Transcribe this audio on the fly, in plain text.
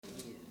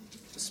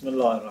بسم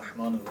الله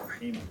الرحمن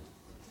الرحيم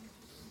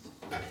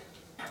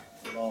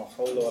لا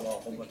حول ولا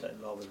قوة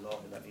إلا بالله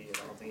العلي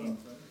العظيم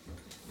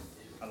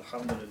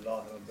الحمد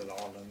لله رب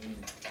العالمين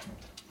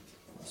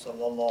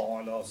صلى الله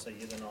على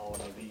سيدنا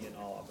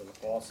ونبينا أبي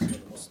القاسم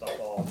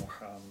المصطفى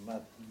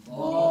محمد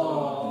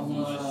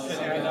اللهم صل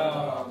على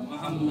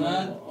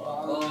محمد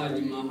وآل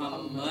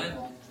محمد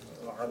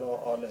وعلى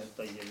آله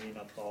الطيبين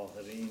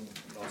الطاهرين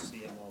لا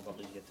سيما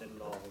بقية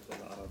الله في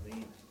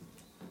الأرضين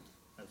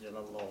أجل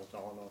الله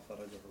تعالى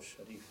فرجه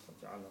الشريف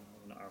وجعلنا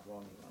من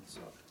أعوانه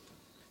وأنصاره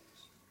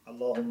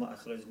اللهم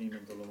أخرجني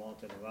من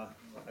ظلمات الوهم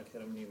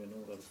وأكرمني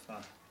بنور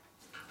الفهم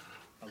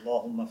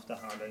اللهم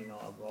افتح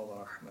علينا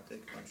أبواب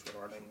رحمتك وانشر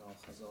علينا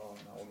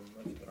خزائن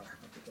علومك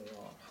برحمتك يا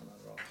أرحم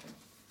الراحمين.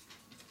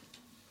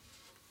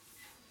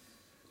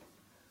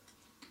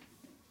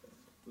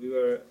 We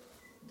were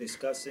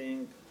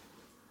discussing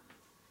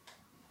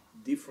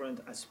different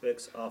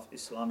aspects of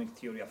Islamic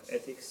theory of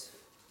ethics,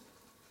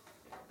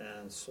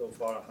 and so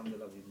far,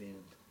 alhamdulillah, we've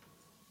been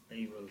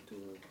able to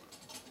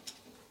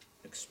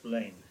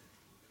explain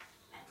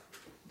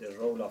the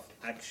role of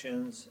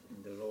actions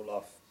and the role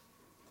of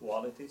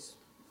qualities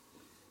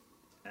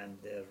and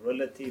the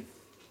relative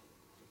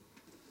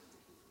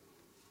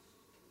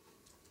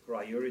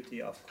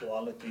priority of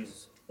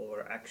qualities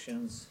over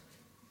actions,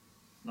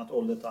 not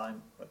all the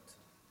time, but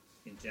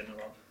in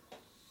general.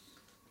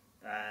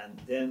 And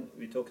then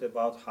we talked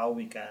about how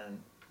we can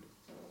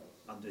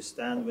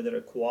understand whether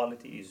a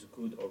quality is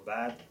good or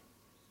bad.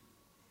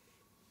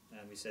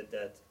 And we said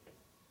that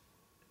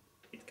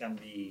it can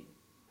be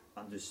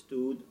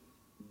understood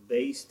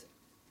based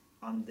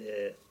on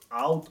the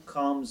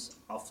outcomes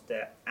of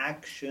the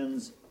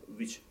actions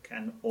which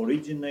can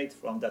originate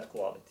from that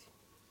quality.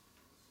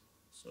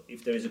 So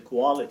if there is a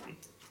quality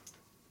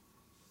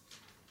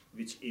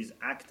which is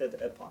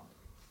acted upon,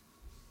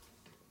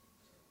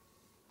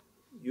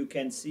 you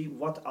can see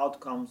what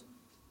outcomes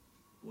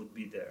would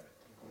be there.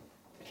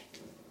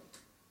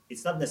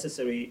 It's not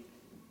necessary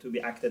to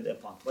be acted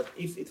upon, but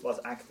if it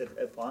was acted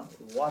upon,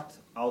 what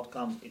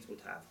outcome it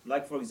would have.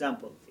 Like, for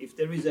example, if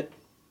there is a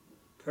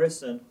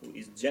person who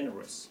is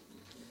generous,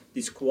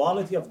 this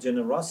quality of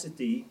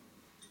generosity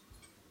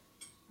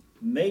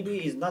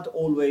maybe is not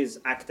always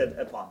acted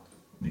upon,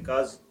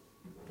 because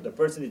the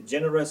person is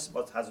generous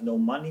but has no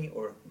money,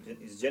 or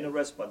is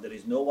generous but there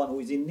is no one who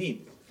is in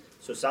need.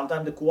 So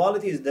sometimes the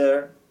quality is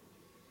there,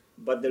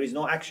 but there is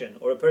no action.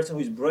 Or a person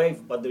who is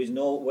brave, but there is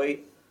no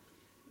way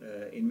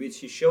in which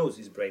he shows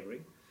his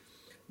bravery.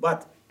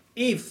 But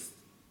if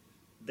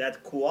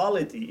that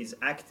quality is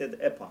acted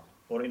upon,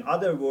 or in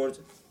other words,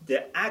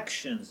 the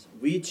actions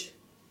which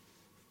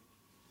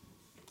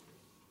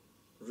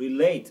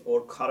relate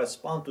or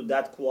correspond to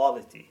that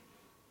quality,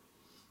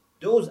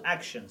 those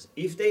actions,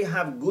 if they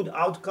have good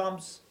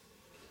outcomes,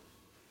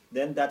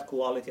 then that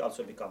quality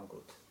also becomes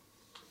good.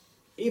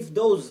 If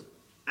those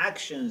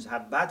actions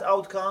have bad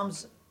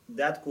outcomes,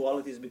 that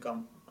qualities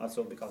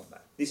also becomes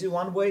bad. This is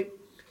one way.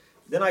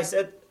 Then I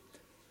said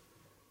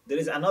there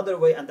is another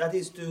way, and that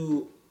is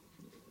to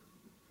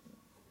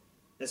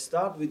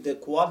start with the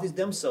qualities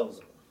themselves,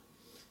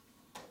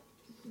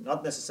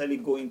 not necessarily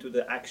going to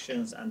the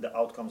actions and the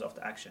outcomes of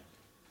the action.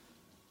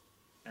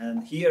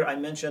 And here I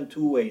mentioned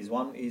two ways.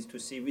 One is to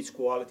see which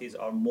qualities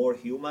are more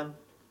human.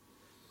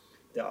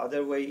 The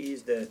other way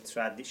is the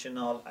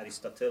traditional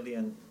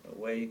Aristotelian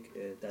way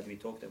that we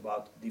talked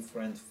about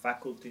different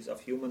faculties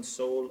of human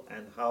soul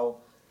and how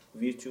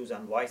virtues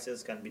and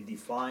vices can be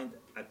defined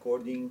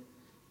according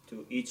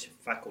to each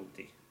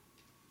faculty.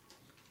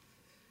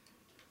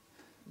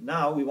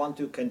 Now we want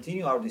to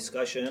continue our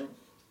discussion,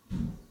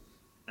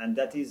 and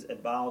that is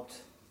about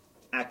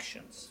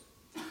actions.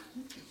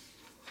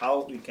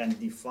 How we can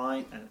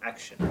define an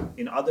action.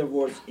 In other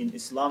words, in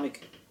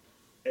Islamic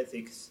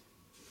ethics,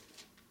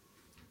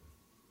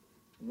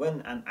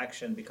 when an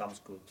action becomes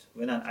good,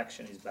 when an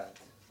action is bad.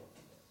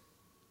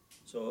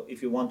 So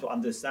if you want to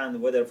understand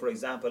whether, for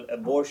example,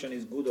 abortion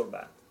is good or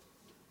bad,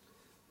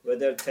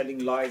 whether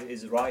telling lies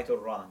is right or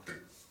wrong,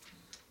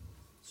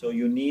 so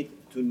you need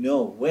to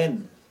know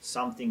when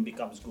something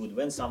becomes good,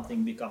 when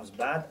something becomes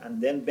bad, and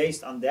then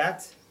based on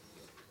that,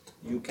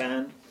 you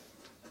can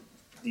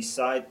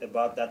decide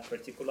about that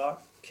particular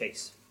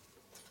case.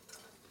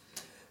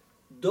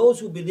 Those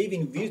who believe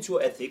in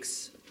virtue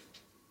ethics,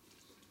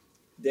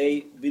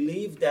 they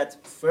believe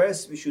that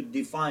first we should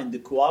define the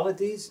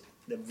qualities,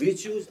 the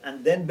virtues,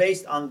 and then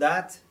based on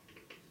that,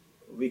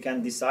 we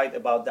can decide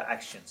about the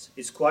actions.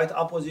 It's quite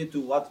opposite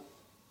to what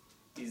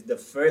is the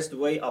first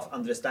way of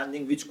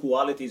understanding which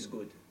quality is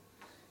good.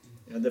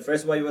 The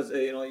first way was,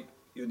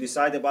 you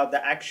decide about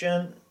the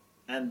action,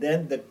 and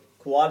then the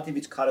quality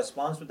which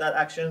corresponds to that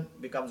action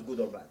becomes good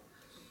or bad.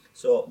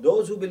 So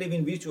those who believe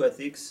in virtue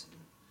ethics,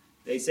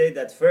 they say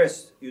that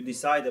first you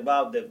decide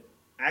about the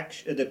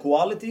action, the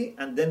quality,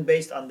 and then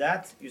based on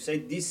that you say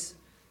this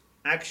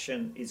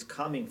action is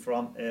coming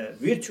from a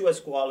virtuous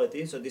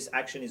quality, so this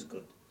action is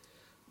good.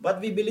 But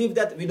we believe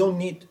that we don't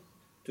need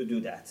to do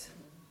that.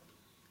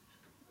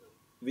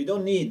 We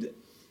don't need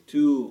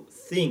to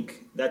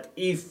think that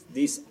if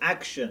this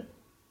action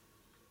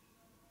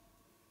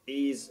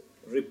is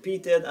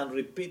repeated and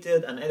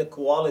repeated, and a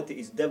quality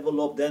is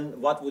developed, then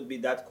what would be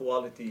that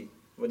quality?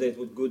 Whether it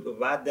would good or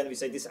bad, then we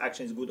say this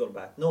action is good or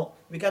bad. No,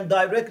 we can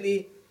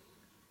directly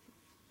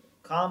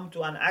come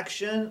to an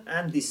action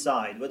and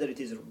decide whether it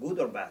is good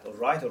or bad, or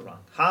right or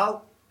wrong.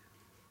 How?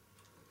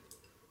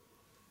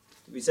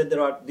 We said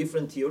there are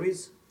different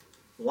theories.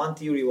 One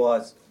theory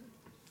was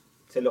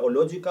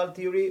teleological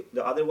theory,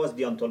 the other was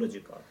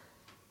deontological,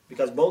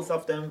 because both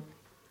of them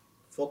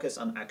focus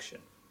on action.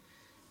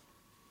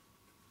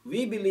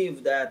 We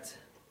believe that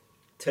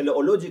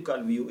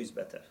teleological view is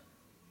better.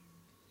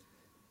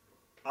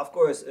 Of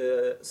course,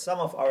 some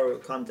of our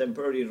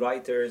contemporary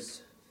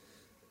writers,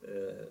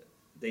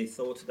 they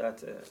thought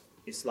that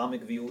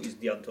Islamic view is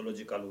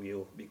deontological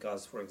view,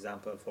 because, for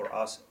example, for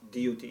us,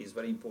 duty is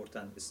very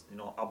important.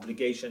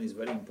 Obligation is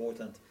very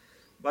important.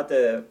 But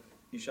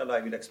inshallah,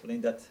 I will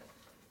explain that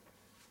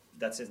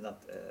that is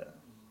not,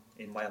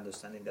 in my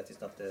understanding, that is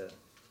not the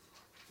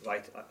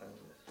right,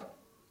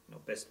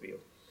 best view.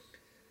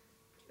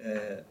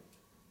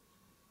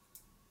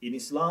 In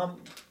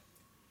Islam,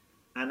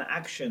 an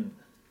action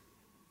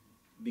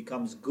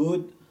becomes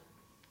good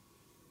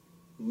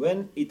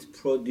when it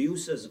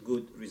produces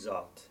good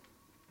result.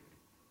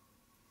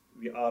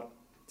 We are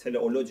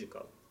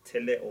teleological.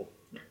 Teleo.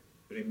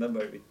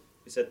 Remember, we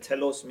said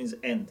telos means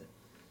end.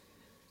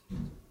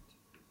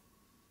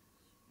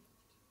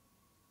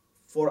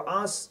 For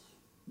us,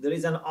 there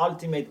is an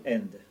ultimate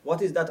end.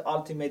 What is that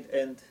ultimate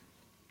end?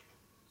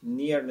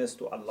 Nearness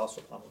to Allah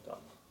subhanahu wa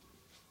ta'ala.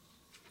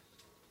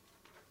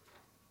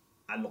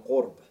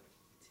 Al-Qurb.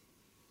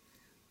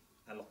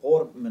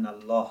 Al-Qurb min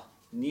Allah.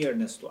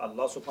 Nearness to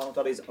Allah subhanahu wa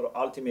ta'ala is our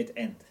ultimate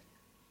end.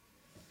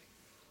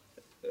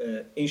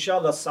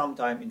 Inshallah,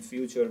 sometime in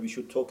future, we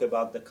should talk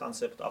about the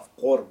concept of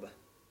Qurb,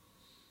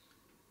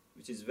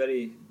 which is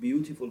very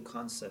beautiful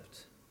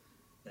concept.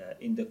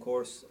 In the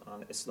course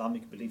on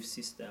Islamic belief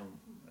system,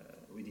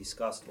 we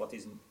discussed what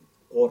is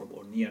Qurb,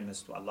 or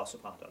nearness to Allah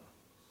subhanahu wa ta'ala.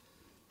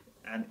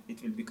 And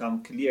it will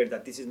become clear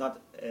that this is not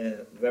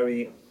a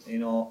very,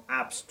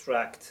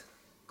 abstract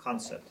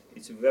concept.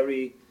 It's a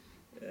very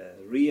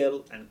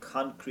real and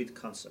concrete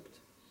concept.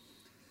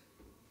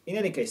 In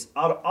any case,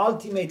 our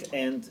ultimate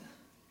end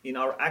in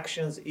our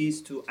actions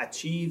is to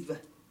achieve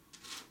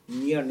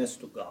nearness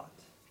to God.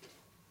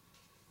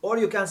 Or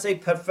you can say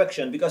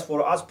perfection, because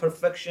for us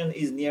perfection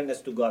is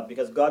nearness to God,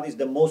 because God is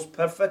the most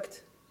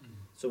perfect.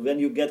 So when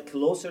you get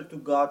closer to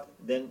God,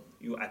 then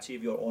you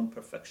achieve your own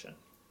perfection.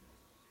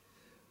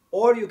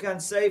 Or you can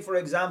say, for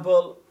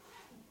example,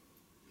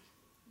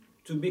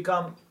 to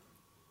become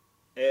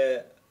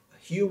a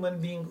human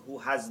being who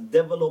has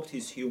developed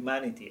his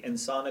humanity,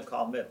 insan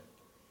kamil,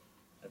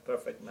 a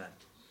perfect man.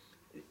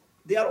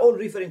 They are all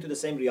referring to the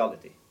same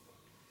reality.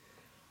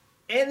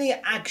 Any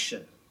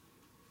action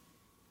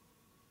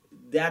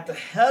that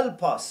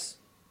help us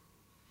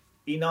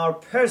in our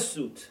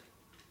pursuit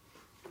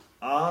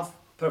of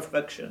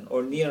perfection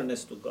or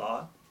nearness to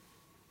God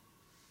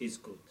is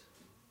good.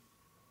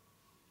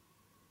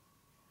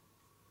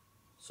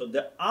 So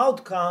the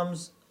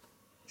outcomes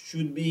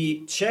should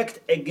be checked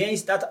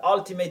against that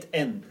ultimate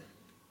end.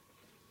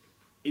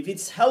 If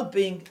it's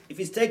helping, if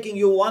it's taking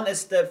you one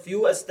step,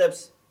 few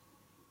steps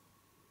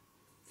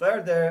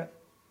further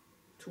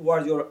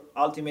towards your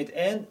ultimate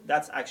end,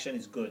 that action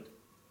is good.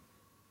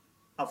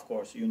 Of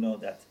course, you know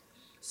that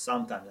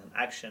sometimes an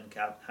action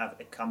can have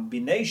a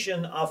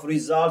combination of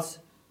results,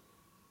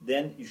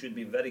 then you should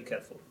be very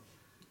careful.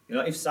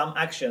 If some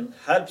action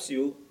helps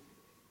you,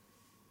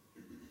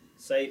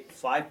 say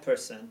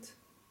 5%,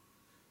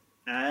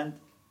 and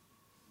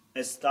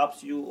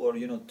stops you or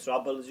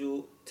troubles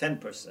you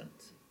 10%, so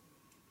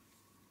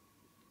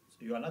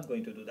you are not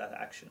going to do that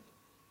action,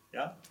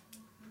 yeah?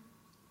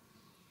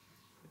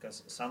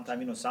 Because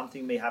sometimes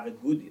something may have a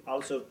good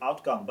also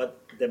outcome, but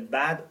the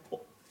bad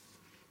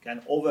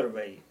can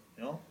overweigh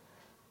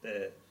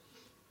the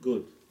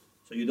good,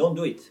 so you don't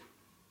do it.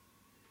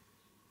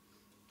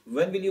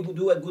 When will you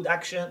do a good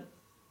action?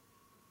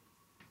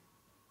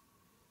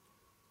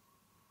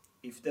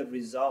 If the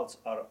results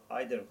are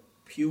either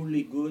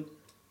purely good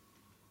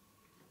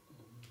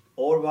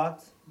or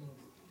what?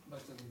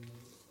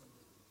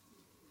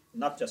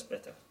 Not just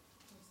better.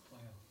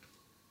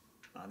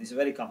 This is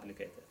very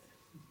complicated.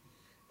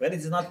 When it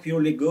is not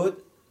purely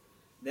good,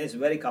 then it's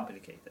very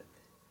complicated.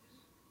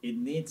 It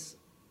needs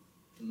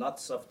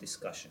lots of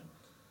discussion.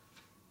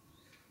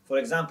 For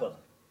example,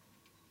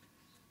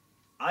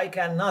 I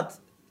cannot,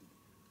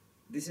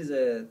 this is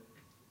a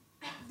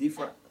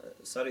different,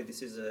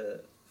 this is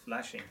a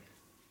flashing.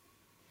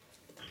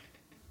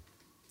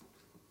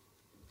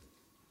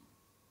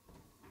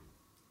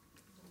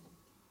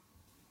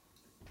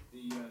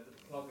 The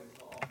plug is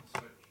not on the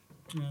switch.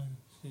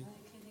 See. Are you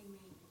kidding me?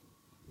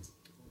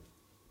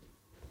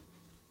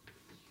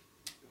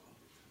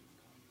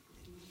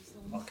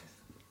 Okay.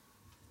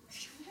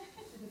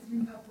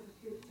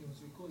 It was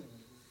recording.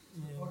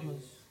 Yeah, it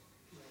was.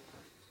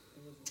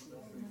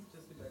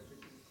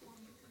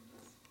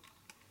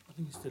 I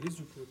think it still is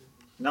recording.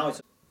 Now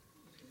it's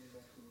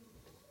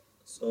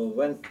so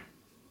when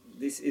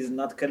this is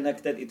not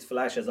connected, it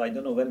flashes. I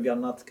don't know when we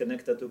are not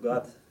connected to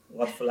God,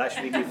 what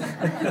flash we give. I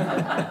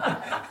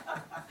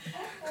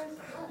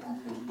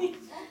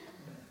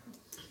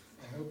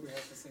hope we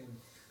have the same.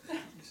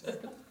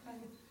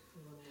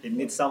 It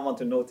needs someone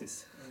to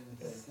notice.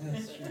 Yes,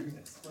 that's true.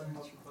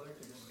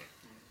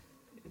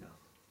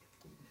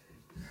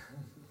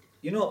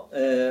 You know,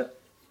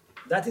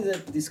 that is a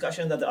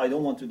discussion that I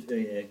don't want to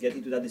get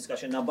into that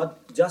discussion now,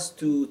 but just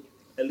to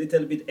a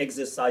little bit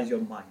exercise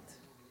your mind.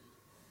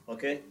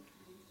 Okay?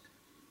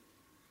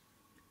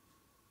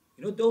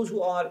 You know, those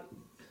who are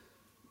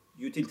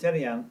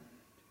utilitarian,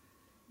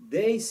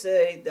 they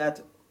say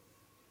that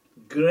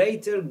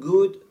greater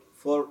good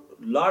for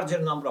larger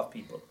number of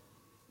people.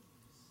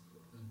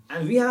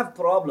 And we have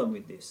problem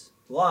with this.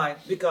 Why?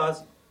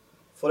 Because,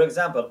 for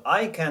example,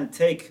 I can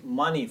take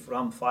money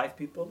from 5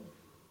 people.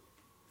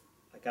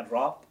 I can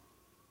rob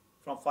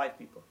from 5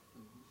 people.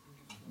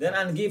 Then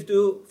and give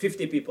to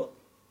 50 people.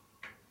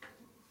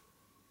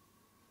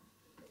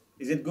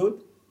 Is it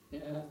good?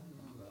 Yeah.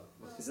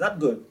 It's not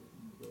good.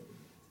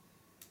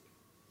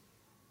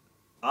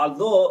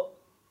 Although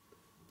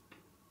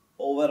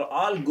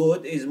overall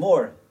good is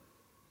more,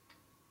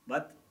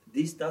 but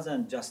this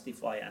doesn't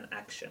justify an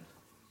action.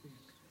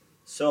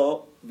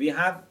 So we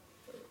have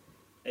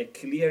a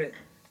clear,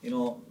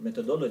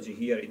 methodology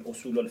here in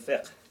Usul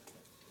al-Fiqh.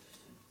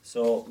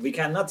 So we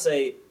cannot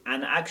say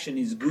an action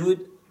is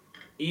good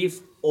if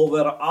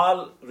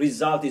overall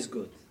result is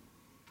good.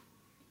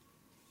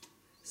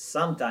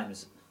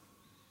 Sometimes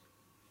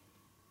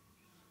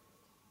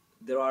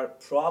there are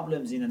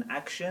problems in an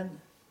action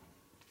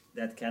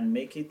that can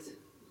make it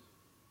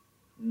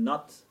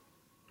not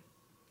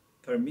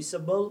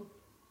permissible,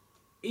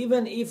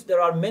 even if there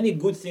are many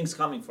good things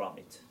coming from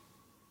it.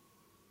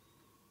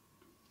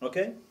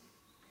 Okay?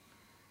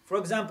 For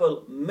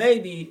example,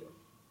 maybe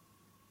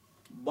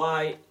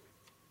by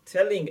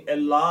telling a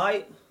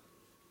lie,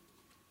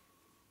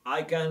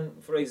 I can,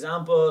 for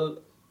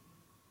example,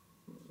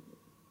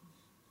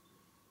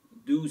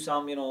 do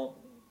some,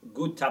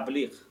 good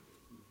tabligh.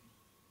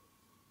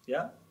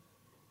 Yeah?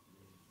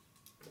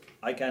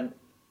 I can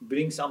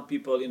bring some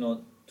people,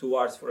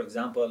 towards, for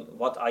example,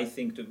 what I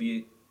think to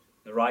be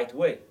the right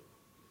way.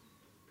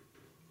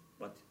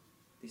 But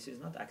this is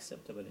not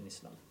acceptable in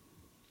Islam.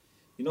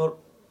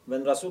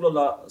 When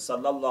Rasulullah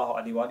sallallahu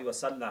alaihi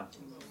wasallam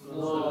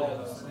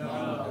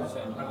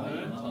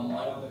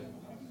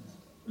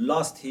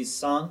lost his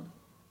son,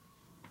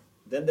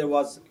 then there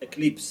was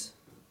eclipse.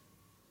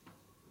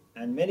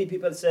 And many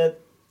people said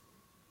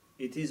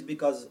it is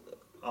because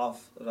of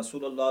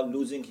Rasulullah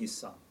losing his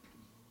son.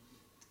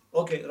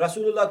 Okay,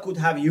 Rasulullah could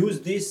have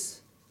used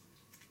this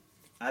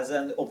as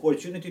an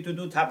opportunity to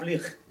do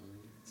tabligh.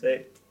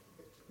 Say,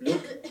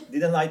 look,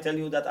 didn't I tell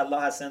you that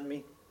Allah has sent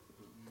me?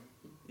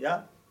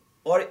 Yeah?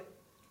 Or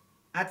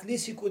at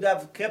least he could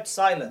have kept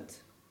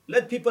silent.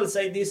 Let people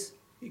say this.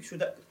 He should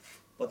have.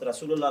 But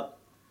Rasulullah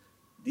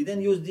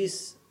didn't use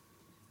this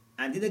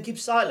and didn't keep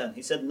silent.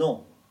 He said,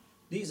 no,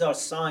 these are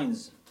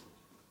signs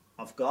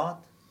of God,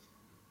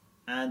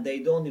 and they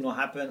don't,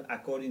 happen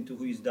according to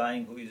who is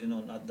dying, who is,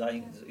 not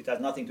dying. It has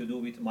nothing to do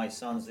with my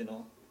son's,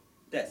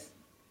 death.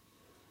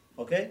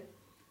 Okay?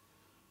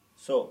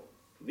 So,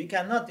 we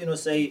cannot,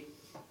 say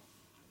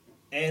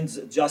ends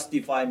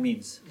justify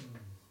means.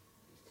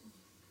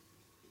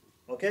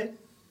 Okay?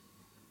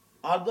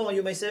 Although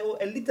you may say, oh,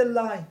 a little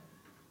lie.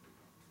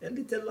 A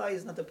little lie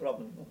is not a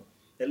problem. No.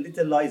 A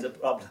little lie is a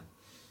problem.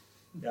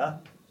 Yeah?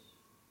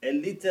 A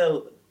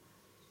little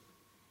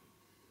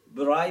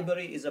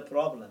bribery is a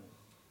problem.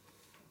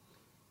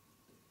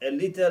 A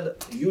little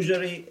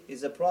usury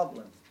is a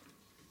problem.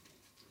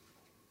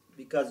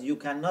 Because you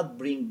cannot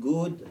bring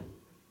good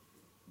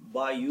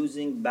by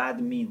using bad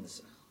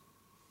means.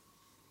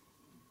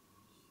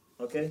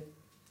 Okay?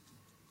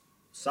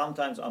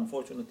 Sometimes,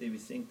 unfortunately, we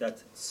think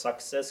that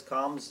success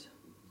comes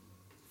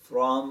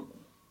from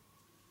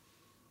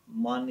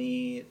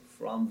money,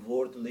 from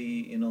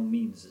worldly,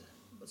 means.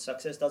 But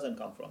success doesn't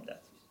come from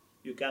that.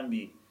 You can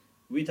be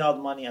without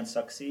money and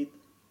succeed.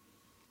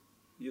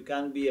 You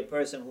can be a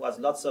person who has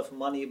lots of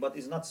money but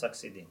is not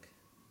succeeding.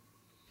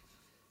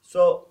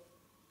 So,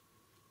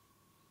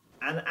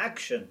 an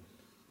action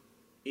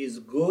is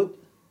good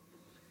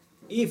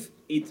if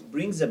it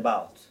brings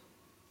about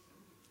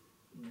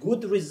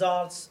good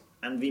results.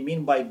 And we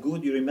mean by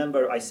good, you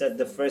remember I said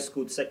the first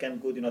good,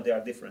 second good, they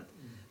are different.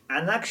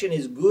 An action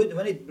is good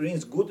when it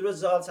brings good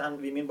results, and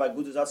we mean by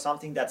good results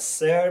something that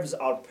serves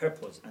our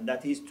purpose, and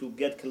that is to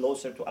get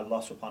closer to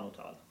Allah subhanahu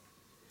wa ta'ala.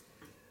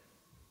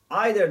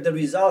 Either the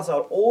results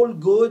are all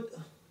good,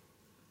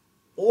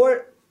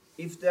 or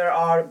if there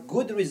are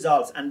good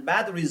results and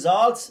bad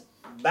results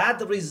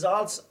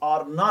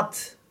are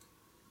not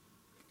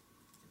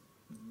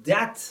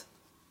that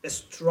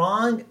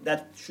strong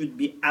that should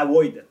be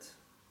avoided.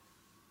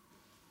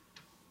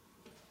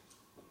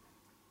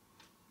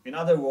 In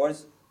other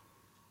words,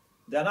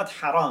 they are not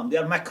haram, they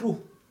are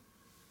makruh.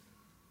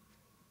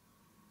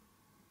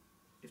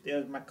 If they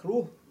are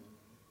makruh,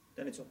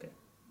 then it's okay.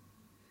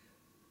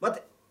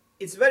 But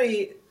it's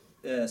very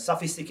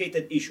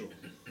sophisticated issue.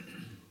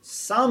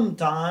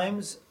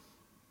 Sometimes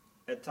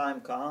a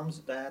time comes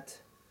that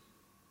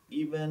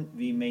even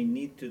we may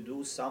need to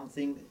do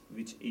something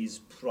which is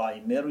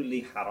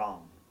primarily haram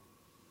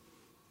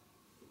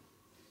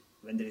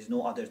when there is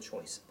no other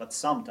choice. But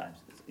sometimes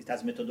it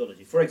has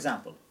methodology. For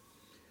example,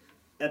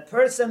 a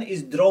person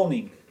is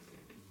drowning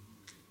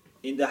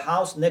in the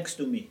house next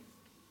to me.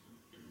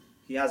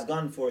 He has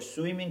gone for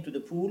swimming to the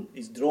pool,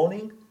 is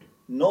drowning,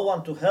 no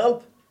one to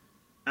help,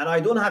 and I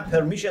don't have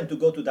permission to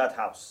go to that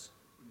house.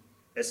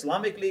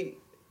 Islamically,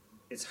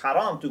 it's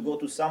haram to go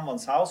to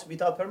someone's house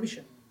without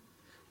permission.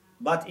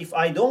 But if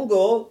I don't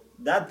go,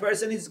 that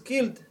person is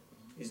killed,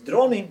 is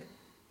drowning.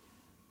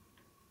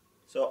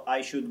 So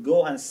I should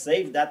go and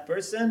save that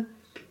person,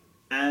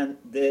 and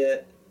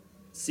the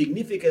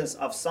significance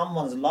of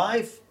someone's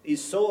life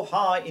is so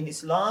high in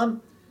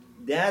Islam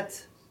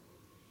that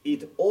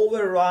it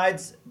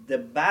overrides the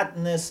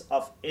badness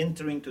of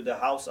entering to the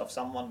house of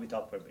someone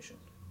without permission.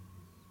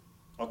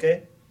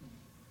 Okay?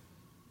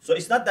 So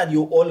it's not that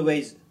you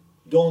always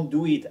don't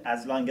do it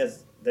as long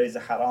as there is a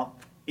haram.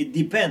 It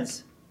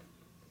depends.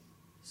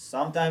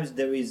 Sometimes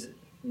there is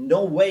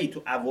no way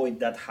to avoid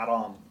that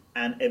haram.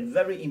 And a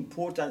very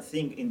important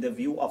thing in the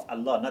view of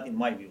Allah, not in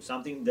my view,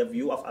 something in the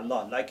view of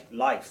Allah, like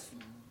life.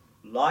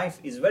 Life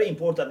is very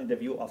important in the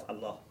view of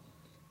Allah.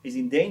 Is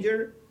in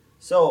danger.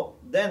 So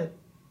then,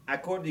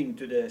 according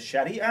to the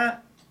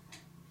Sharia,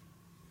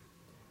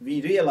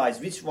 we realize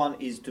which one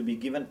is to be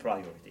given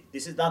priority.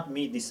 This is not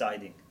me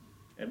deciding.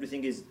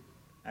 Everything is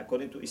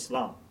according to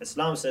Islam.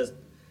 Islam says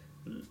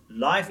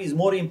life is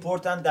more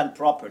important than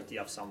property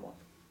of someone.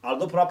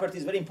 Although property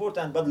is very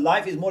important, but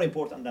life is more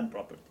important than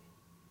property.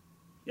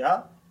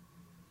 Yeah?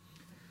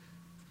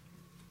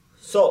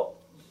 So,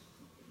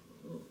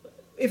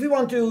 if we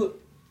want to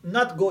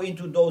not go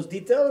into those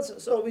details,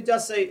 so we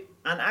just say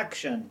an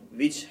action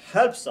which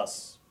helps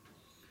us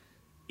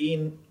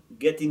in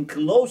getting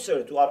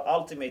closer to our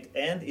ultimate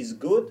end is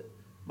good,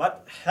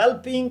 but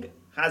helping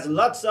has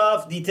lots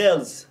of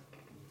details.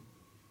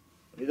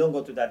 We don't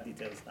go to that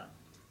details now.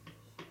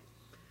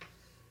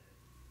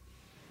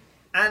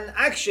 An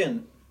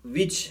action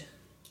which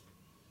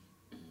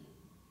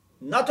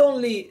not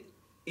only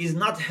is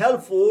not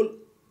helpful,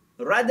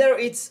 rather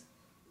it's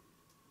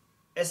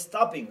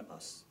stopping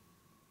us,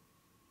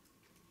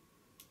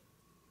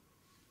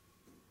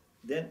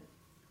 then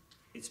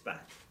it's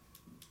bad.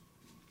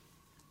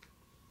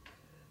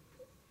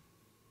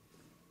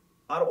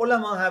 Our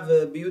ulama have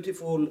a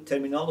beautiful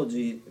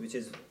terminology which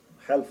is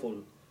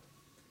helpful.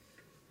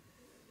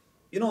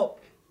 You know,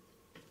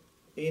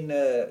 in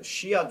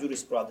Shia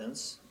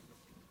jurisprudence,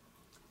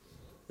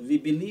 we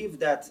believe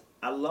that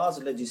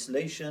Allah's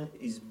legislation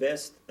is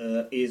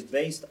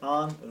based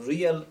on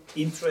real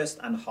interest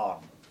and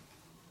harm.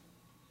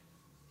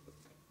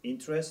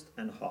 Interest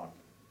and harm.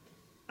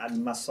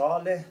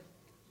 Al-masalih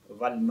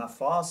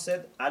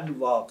wal-mafasid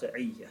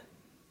al-waqi'iyya.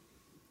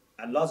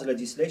 Allah's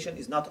legislation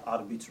is not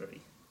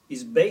arbitrary.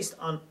 It's based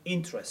on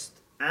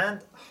interest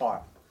and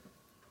harm.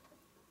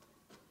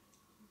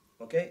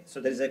 Okay? So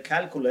there is a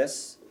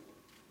calculus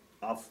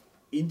of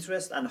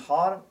interest and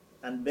harm,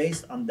 and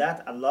based on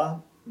that,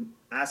 Allah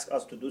asks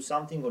us to do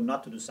something or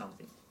not to do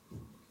something.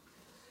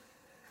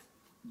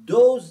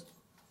 Those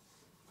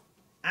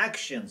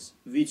actions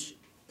which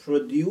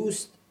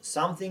produce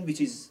something which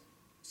is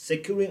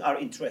securing our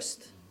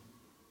interest,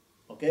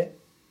 okay?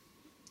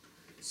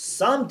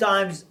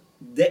 Sometimes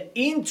the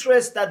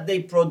interest that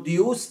they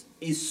produce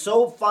is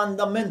so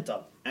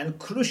fundamental and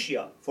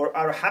crucial for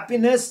our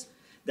happiness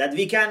that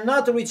we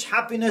cannot reach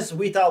happiness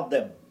without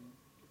them.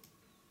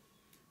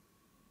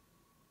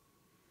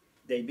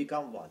 They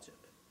become wajib.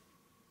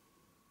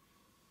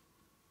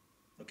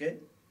 Okay?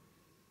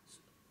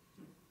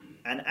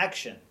 An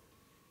action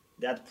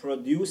that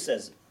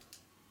produces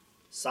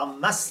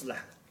some maslah,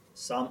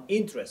 some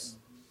interest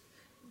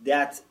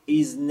that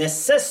is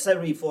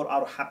necessary for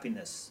our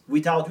happiness,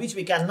 without which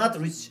we cannot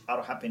reach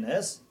our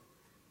happiness,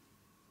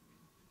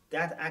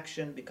 that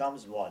action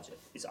becomes wajib,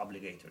 is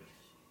obligatory.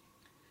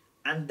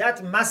 And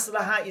that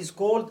maslaha is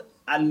called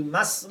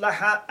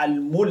al-maslaha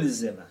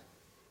al-mulzima.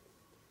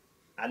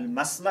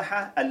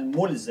 Al-maslaha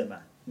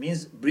al-mulzima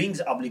means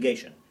brings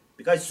obligation.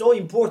 Because it's so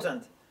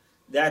important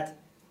that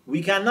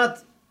we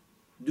cannot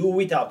do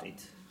without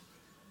it.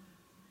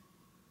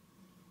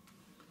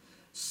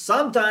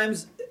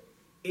 Sometimes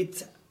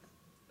it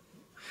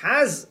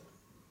has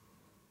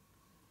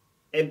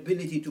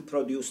ability to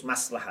produce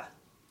maslaha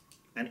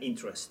and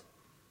interest.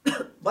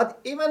 But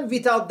even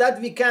without that,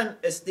 we can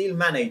still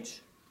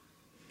manage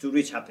to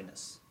reach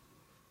happiness.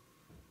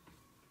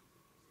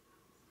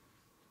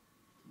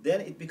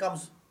 Then it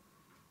becomes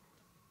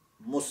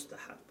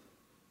mustahab.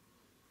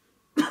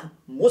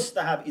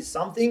 Mustahab is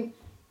something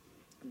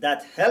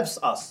that helps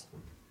us,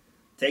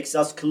 takes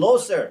us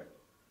closer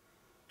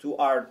to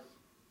our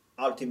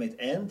ultimate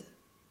end.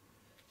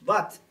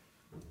 But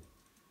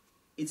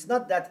it's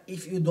not that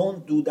if you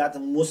don't do that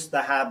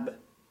mustahab,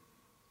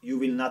 you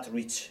will not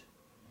reach.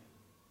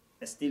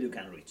 Still you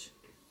can reach.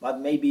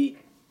 But maybe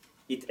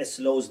it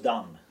slows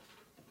down.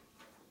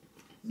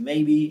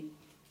 maybe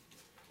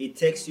it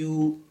takes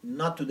you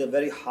not to the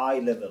very high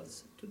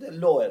levels, to the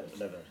lower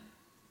level.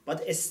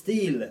 But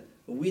still,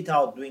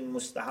 without doing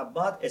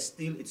mustahabbat,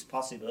 still it's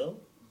possible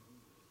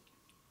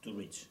to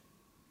reach.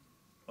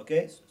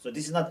 Okay? So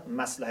this is not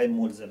maslaha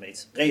mulzama,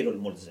 it's ghayrul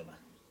mulzama.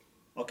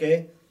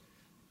 Okay?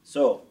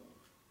 So,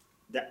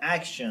 the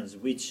actions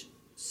which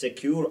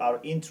secure our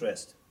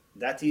interest,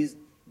 that is,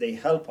 they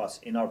help us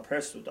in our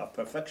pursuit of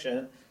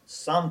perfection,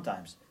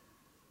 sometimes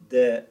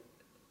the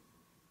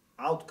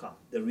outcome,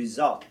 the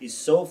result is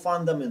so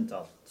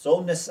fundamental,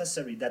 so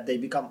necessary that they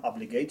become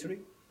obligatory.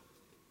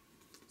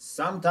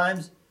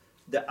 Sometimes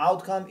the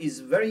outcome is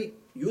very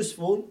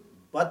useful,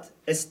 but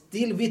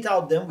still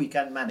without them we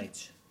can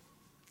manage.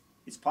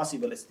 It's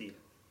possible still.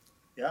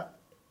 Yeah?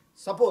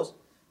 Suppose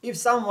if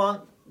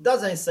someone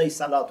doesn't say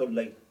Salatul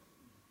Layl,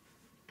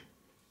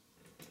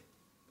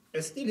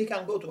 still he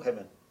can go to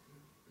heaven.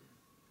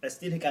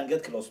 Still he can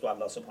get close to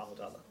Allah subhanahu wa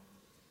ta'ala.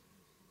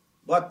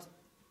 But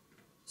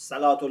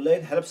Salatul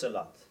Layl helps a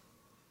lot.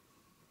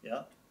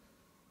 Yeah?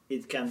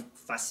 It can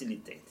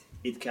facilitate.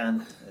 It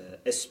can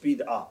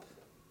speed up.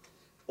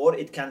 Or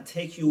it can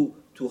take you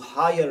to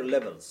higher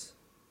levels.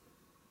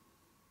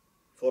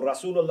 For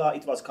Rasulullah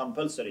it was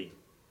compulsory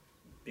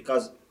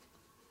because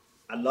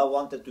Allah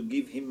wanted to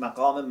give him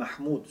maqam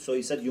mahmud. So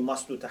he said, you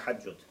must do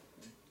tahajjud.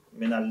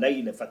 من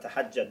الليل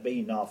فتحجد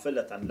به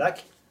نافلة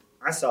لك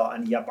عسى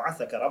أن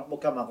يبعثك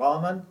ربك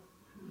مقاما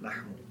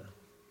محمودا.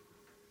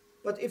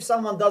 But if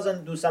someone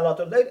doesn't do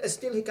Salatul Layl,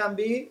 still he can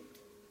be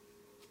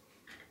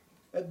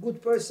a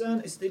good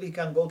person, still he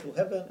can go to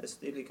heaven,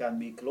 still he can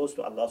be close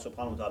to Allah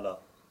subhanahu wa ta'ala.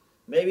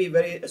 Maybe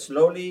very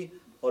slowly,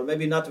 or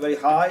maybe not very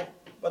high,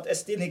 but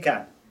still he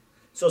can.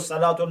 So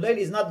Salatul Layl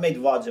is not made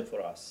wajib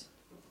for us.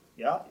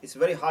 Yeah, it's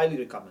very highly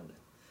recommended.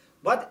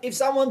 But if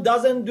someone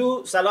doesn't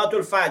do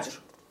Salatul Fajr,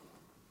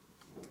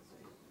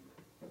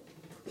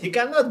 he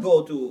cannot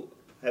go to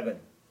heaven.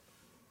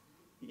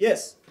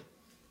 Yes,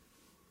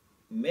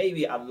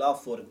 maybe Allah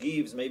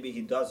forgives, maybe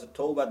he does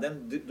tawbah,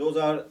 then those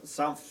are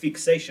some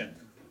fixation.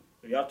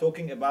 We are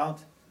talking about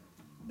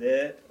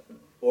the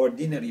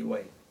ordinary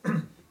way.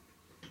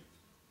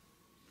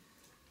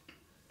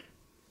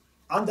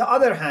 On the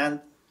other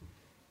hand,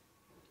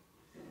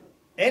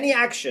 any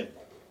action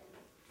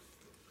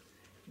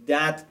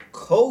that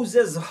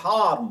causes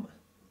harm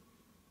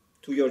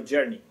to your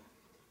journey,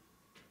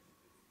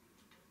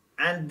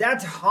 and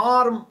that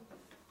harm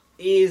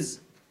is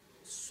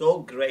so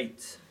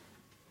great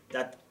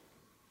that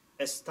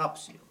it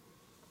stops you.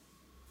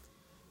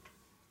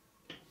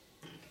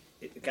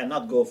 It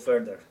cannot go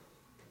further.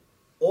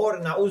 Or,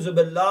 na'uzu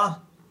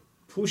billah,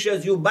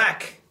 pushes you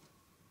back.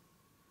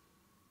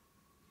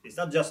 It's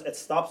not just it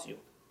stops you.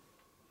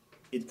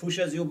 It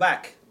pushes you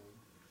back.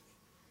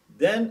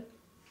 Then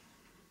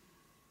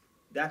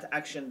that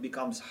action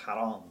becomes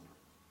haram.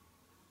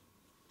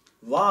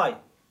 Why?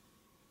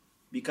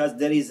 Because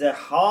there is a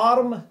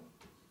harm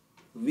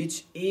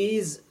which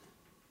is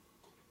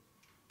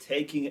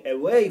taking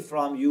away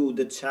from you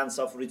the chance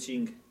of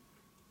reaching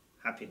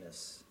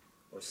happiness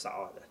or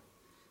sa'adah.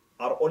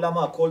 Our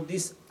ulama call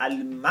this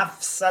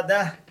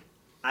al-mafsada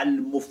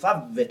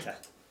al-mufawwita.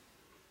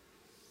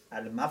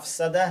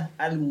 Al-mafsada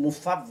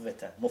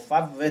al-mufawwita.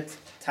 Mufawwit,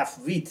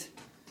 tafwit.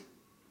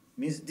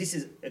 Means this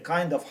is a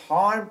kind of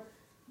harm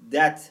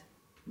that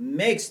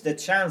makes the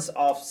chance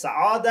of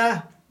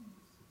sa'adah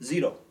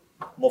zero.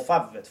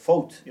 Mufawwit,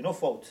 fault. You know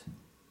fault.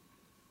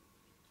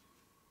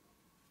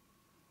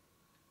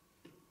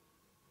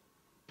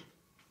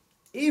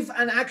 If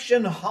an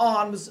action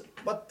harms,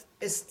 but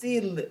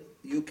still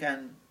you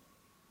can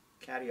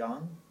carry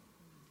on,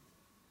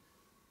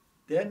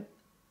 then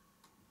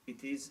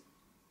it is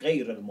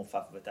غير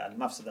المفوتة.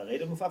 المفسدة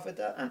غير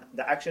المفوتة, and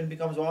the action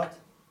becomes what?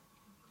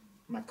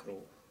 Makruh.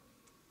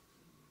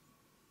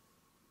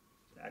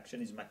 The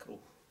action is makruh.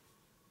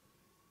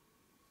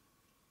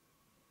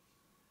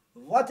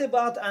 What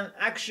about an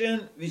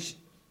action which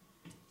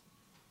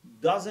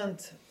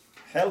doesn't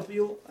help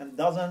you and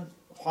doesn't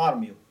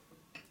harm you?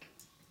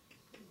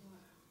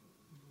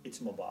 It's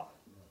mubah.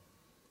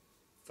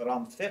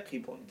 From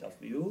fiqh point of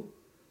view,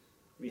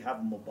 we have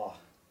mubah.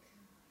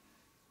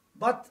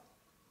 But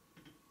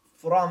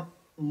from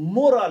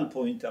moral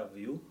point of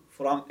view,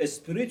 from a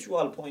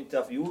spiritual point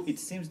of view, it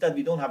seems that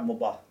we don't have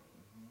mubah.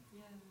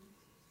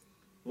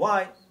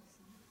 Why?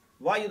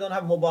 Why you don't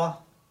have mubah?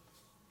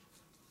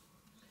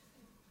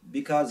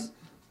 Because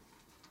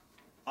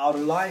our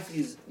life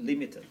is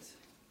limited.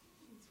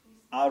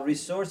 Our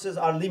resources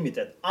are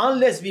limited.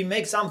 Unless we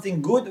make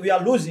something good, we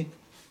are losing.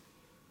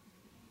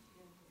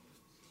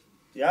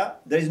 Yeah?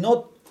 There is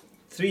no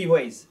three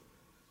ways.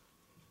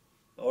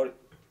 Or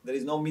there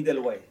is no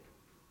middle way.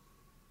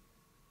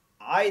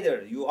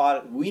 Either you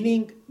are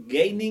winning,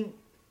 gaining,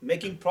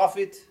 making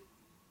profit,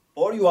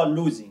 or you are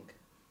losing.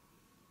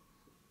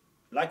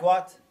 Like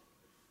what?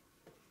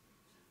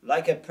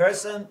 Like a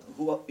person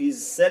who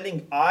is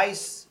selling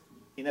ice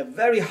in a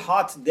very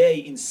hot day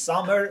in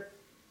summer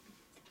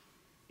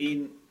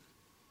in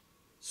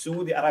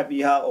Saudi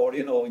Arabia or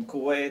in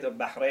Kuwait or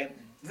Bahrain.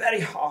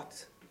 Very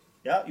hot.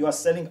 Yeah, you are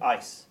selling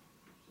ice.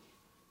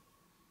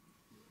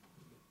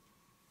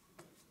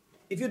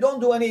 if you don't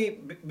do any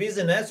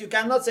business, you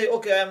cannot say,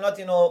 okay, I'm not,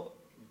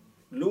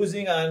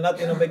 losing, I'm not,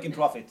 making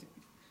profit.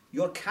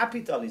 Your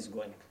capital is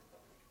going.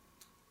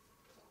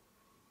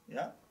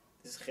 Yeah?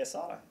 This is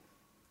khesara.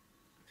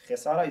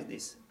 Khesara is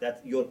this,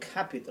 that your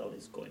capital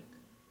is going.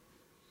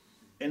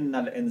 Inna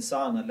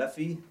al-insana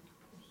lafi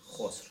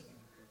khusr.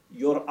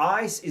 Your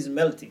ice is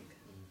melting.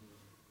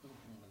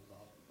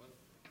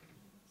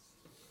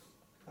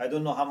 I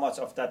don't know how much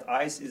of that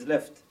ice is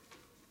left.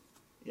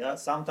 Yeah,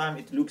 sometimes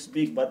it looks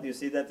big, but you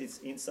see that it's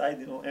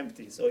inside,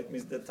 empty. So it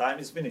means the time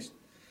is finished.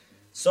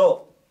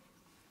 So,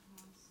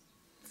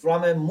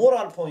 from a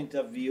moral point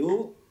of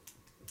view,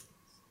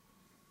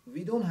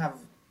 we don't have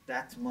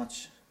that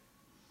much,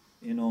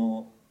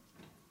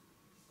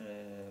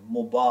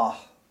 mubah,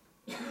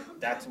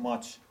 that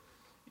much,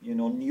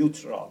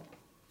 neutral.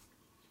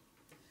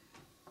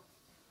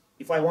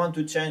 If I want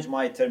to change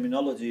my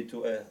terminology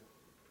to a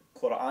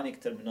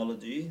Quranic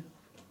terminology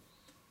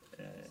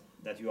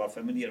that you are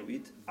familiar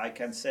with, I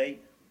can say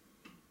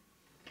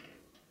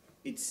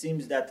it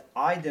seems that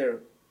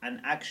either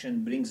an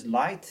action brings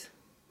light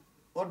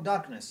or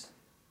darkness.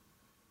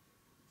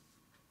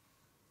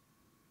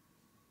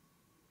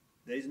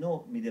 There is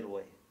no middle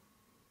way.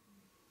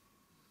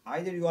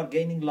 Either you are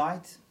gaining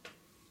light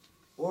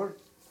or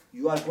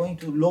you are going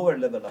to lower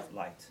level of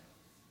light.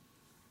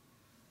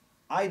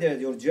 Either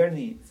your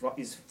journey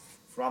is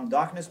from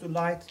darkness to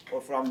light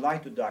or from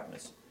light to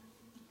darkness.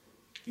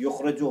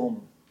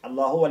 يخرجهم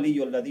الله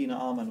ولي الذين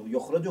آمنوا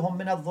يخرجهم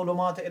من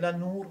الظلمات إلى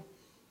النور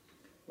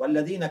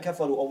والذين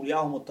كفروا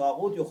أولياءهم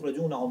الطاغوت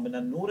يخرجونهم من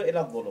النور إلى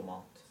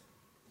الظلمات.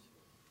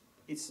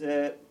 It's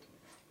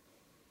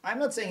I'm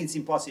not saying it's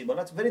impossible.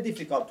 It's very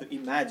difficult to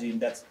imagine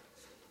that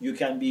you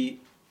can be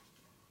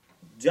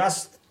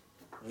just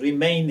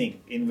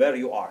remaining in where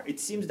you are. It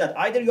seems that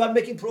either you are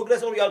making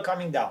progress or you are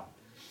coming down.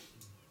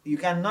 You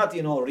cannot,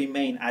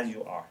 remain as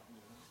you are.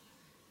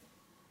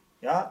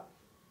 Yeah?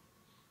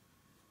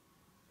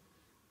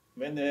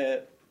 When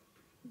there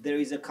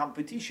is a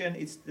competition,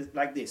 it's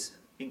like this.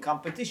 In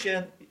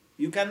competition,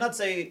 you cannot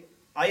say,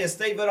 I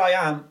stay where I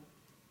am.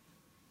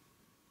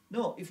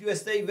 No, if you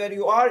stay where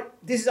you are,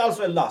 this is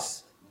also a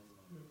loss.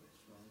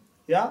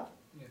 Yeah?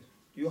 Yes.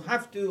 You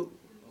have to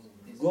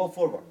go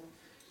forward.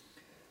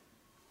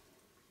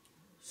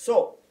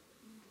 So,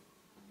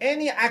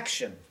 any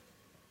action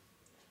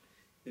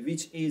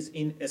which is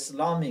in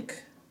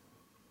Islamic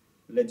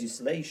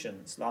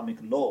legislation, Islamic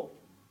law,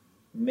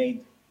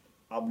 made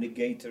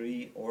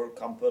obligatory or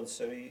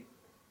compulsory,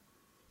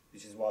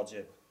 which is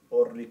wajib,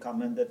 or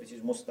recommended, which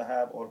is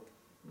mustahab, or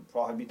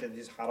prohibited,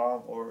 which is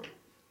haram, or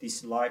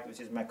disliked, which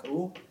is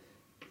makruh,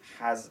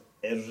 has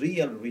a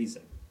real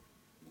reason.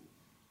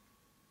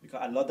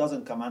 Because Allah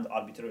doesn't command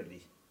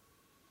arbitrarily.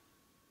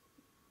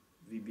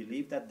 We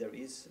believe that there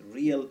is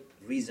real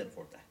reason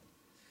for that.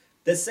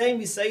 The same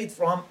we say it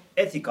from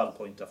ethical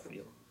point of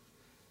view.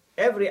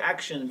 Every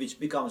action which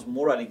becomes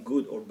morally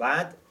good or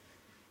bad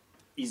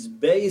is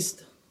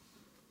based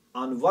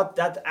on what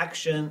that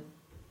action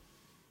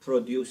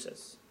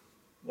produces,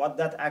 what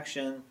that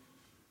action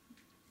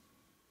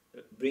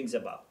brings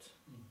about.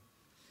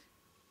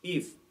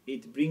 If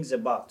it brings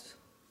about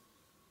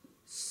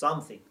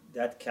something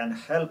that can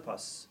help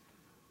us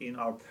in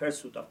our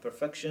pursuit of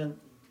perfection,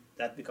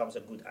 that becomes a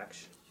good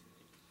action.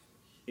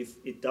 If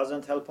it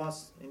doesn't help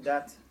us in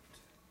that,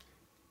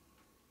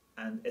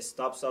 and it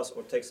stops us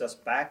or takes us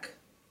back,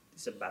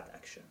 it's a bad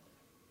action.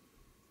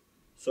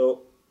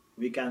 So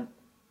we can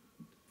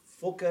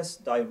focus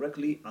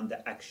directly on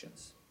the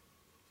actions.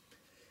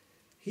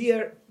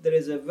 Here there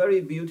is a very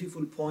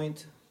beautiful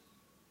point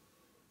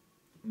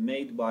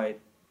made by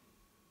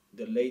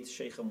the late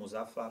Sheikh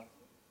Muzaffar,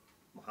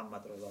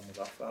 Muhammad Raza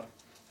Muzaffar,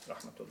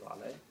 rahmatullah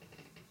alayh,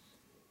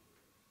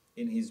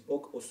 in his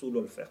book Usul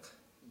al-Fiqh.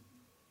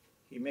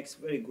 He makes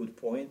very good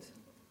point,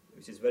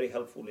 which is very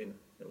helpful in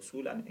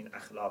Usul and in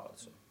Akhlaq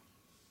also.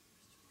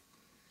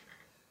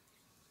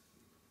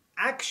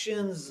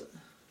 Actions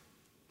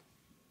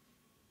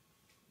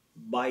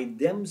by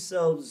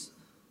themselves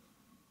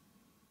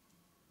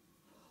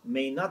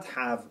may not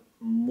have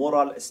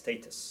moral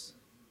status,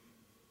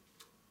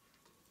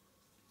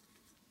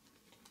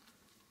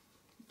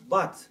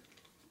 but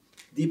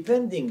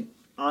depending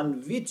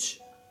on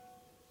which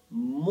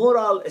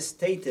moral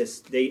status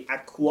they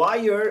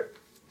acquire,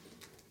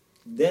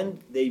 then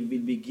they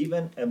will be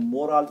given a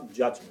moral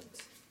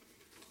judgment.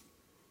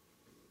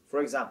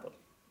 For example,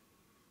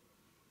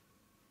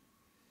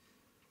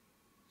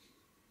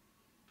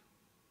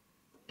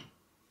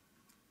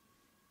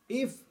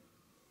 if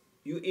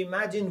you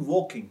imagine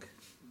walking,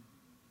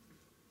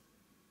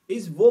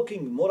 is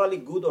walking morally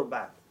good or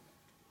bad?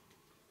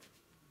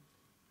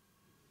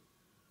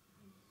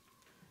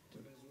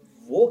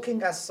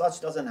 Walking as such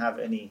doesn't have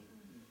any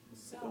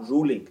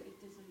ruling.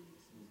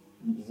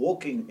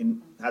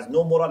 Walking has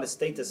no moral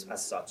status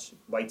as such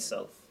by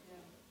itself.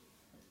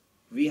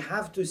 We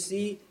have to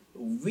see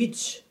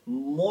which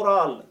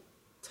moral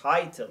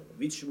title,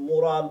 which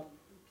moral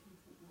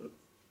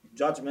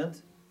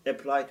judgment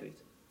apply to it.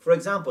 For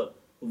example,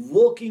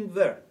 walking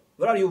where?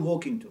 Where are you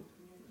walking to?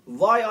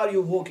 Why are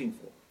you walking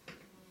for?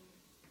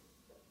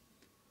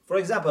 For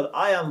example,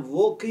 I am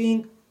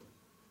walking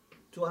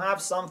to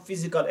have some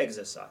physical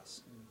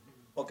exercise.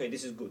 Okay,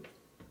 this is good.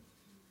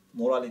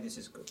 Morally, this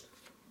is good.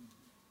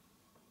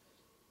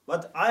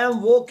 But I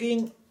am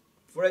walking,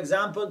 for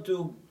example,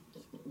 to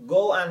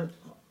go and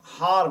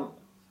harm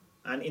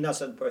an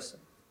innocent person.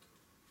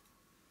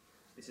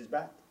 This is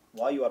bad.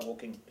 Why you are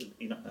walking to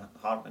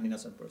harm an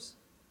innocent person?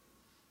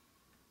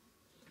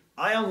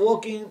 I am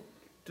walking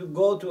to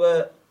go to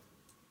a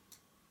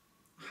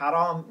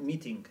haram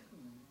meeting.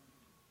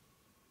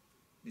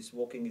 This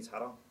walking is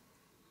haram.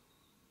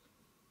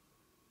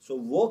 So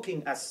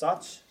walking as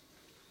such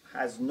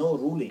has no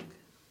ruling.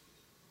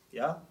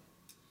 Yeah?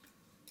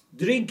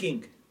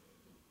 Drinking,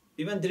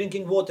 even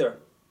drinking water,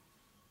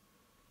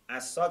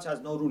 as such has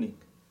no ruling.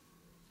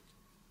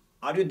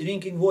 Are you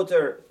drinking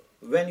water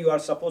when you are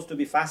supposed to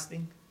be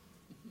fasting?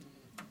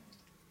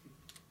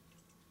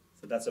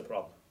 So that's a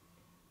problem.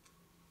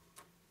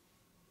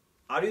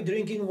 Are you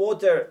drinking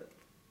water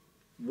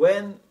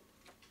when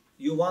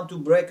you want to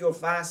break your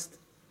fast?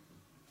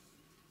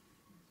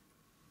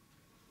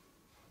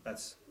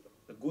 That's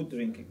a good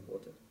drinking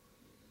water.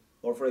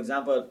 Or for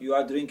example, you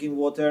are drinking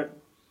water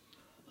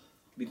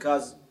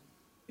because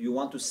you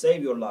want to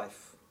save your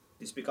life.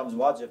 This becomes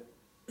wajib.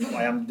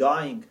 I am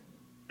dying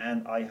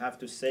and I have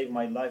to save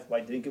my life by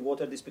drinking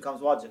water. This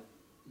becomes wajib.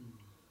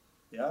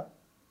 Yeah?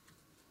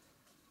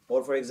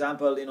 Or for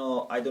example,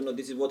 I don't know,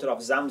 this is water of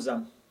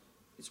Zamzam.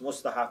 It's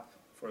mustahab,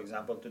 for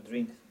example, to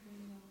drink.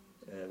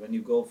 When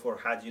you go for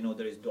Hajj,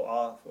 there is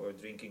dua for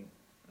drinking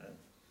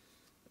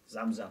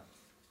Zamzam.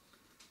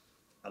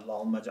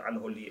 اللهم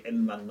اجعله لي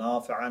علما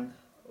نافعا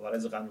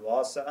ورزقا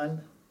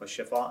واسعا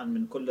وشفاء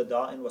من كل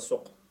داء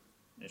وسقم.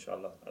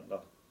 Inshallah,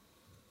 Allah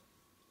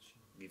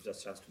gives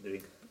us chance to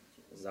drink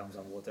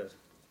Zamzam water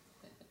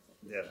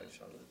there,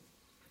 inshallah.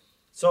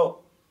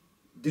 So,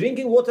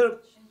 drinking water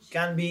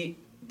can be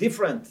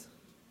different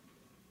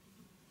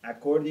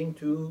according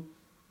to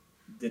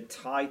the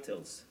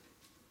titles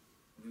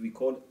we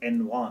call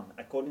N1,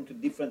 according to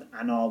different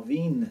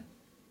anawin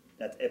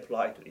that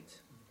apply to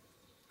it.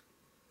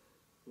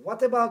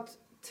 What about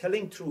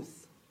telling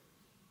truth?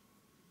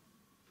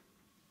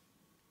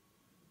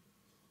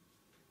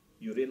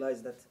 You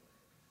realize that,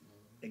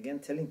 again,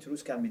 telling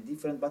truth can be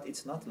different, but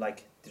it's not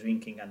like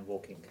drinking and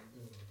walking.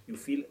 You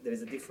feel there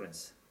is a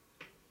difference.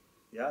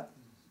 Yeah?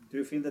 Do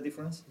you feel the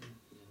difference?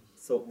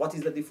 So, what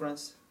is the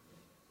difference?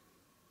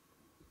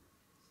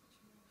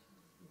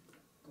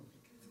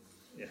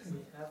 Yes. We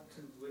have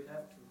to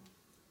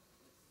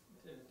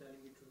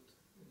telling the truth.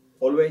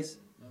 Always?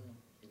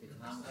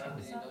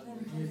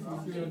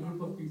 If you're a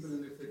group of people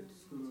and if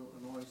it's going to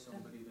annoy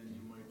somebody, then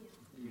you might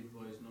be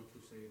advised not to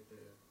say it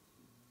there.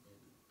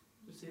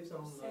 To save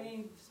someone's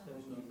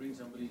life, bring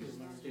somebody's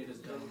status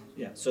down.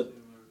 Yeah, so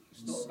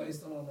It's not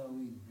based on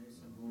Anawin.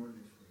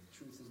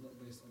 Truth is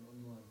not based on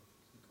online.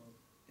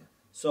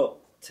 So,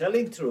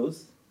 telling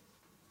truth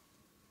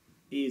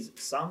is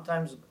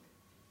sometimes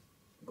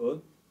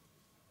good,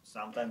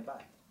 sometimes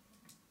bad.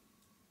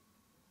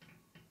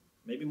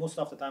 Maybe most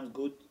of the time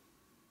good,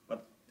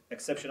 but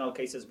exceptional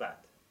cases bad.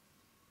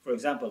 For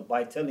example,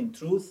 by telling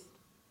truth,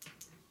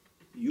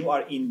 you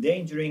are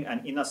endangering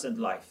an innocent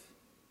life.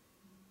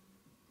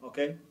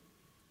 Okay?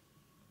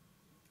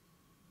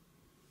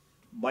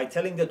 By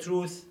telling the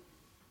truth,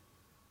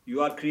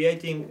 you are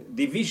creating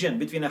division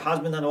between a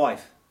husband and a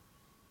wife.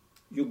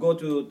 You go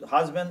to the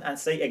husband and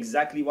say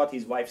exactly what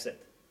his wife said.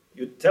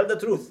 You tell the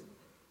truth.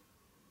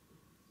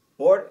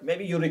 Or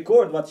maybe you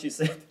record what she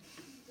said.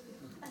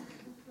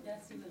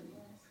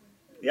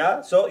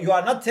 Yeah, so you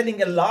are not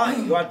telling a lie.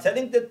 You are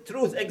telling the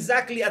truth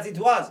exactly as it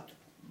was.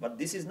 But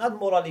this is not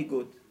morally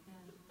good.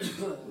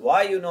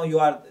 Why you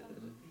are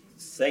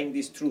saying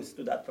this truth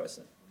to that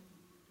person?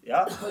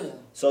 Yeah?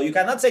 So you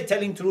cannot say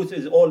telling truth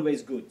is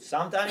always good.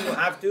 Sometimes you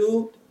have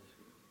to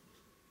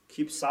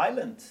keep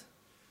silent.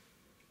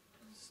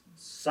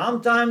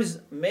 Sometimes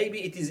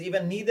maybe it is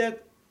even needed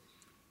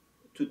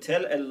to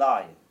tell a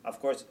lie. Of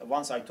course,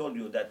 once I told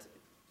you that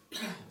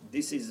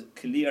this is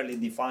clearly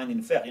defined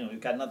in fiqh. You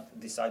cannot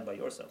decide by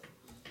yourself.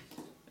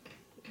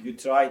 You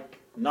try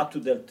not to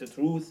tell the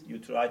truth, you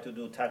try to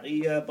do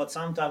taqiyya, but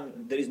sometimes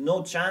there is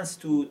no chance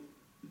to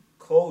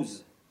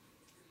cause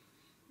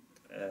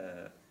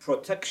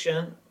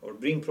protection or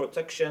bring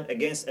protection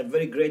against a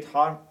very great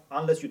harm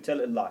unless you tell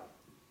a lie.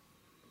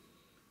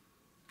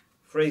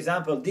 For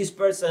example, this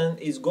person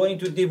is going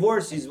to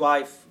divorce his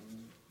wife.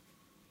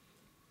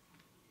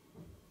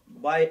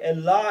 By a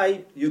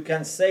lie, you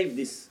can save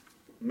this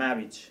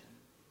marriage.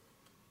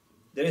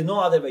 There is no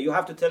other way. You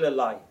have to tell a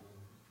lie.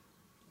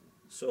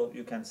 So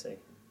you can say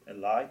a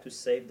lie to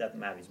save that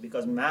marriage.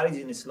 Because marriage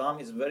in Islam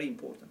is very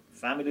important.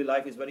 Family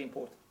life is very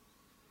important.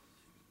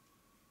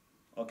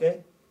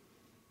 Okay?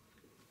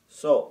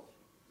 So,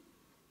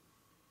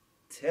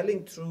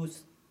 telling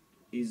truth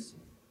is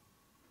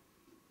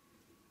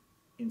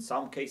in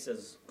some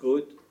cases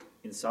good,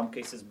 in some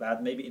cases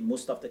bad, maybe in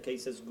most of the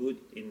cases good,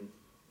 in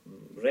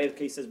rare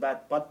cases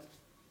bad, but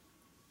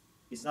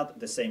it's not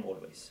the same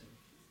always.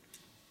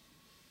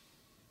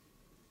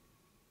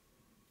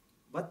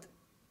 But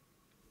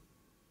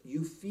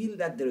you feel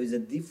that there is a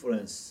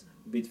difference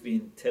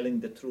between telling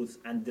the truth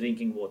and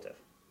drinking water.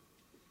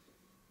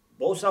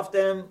 Both of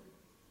them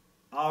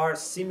are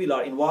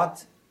similar in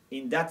what?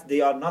 In that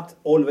they are not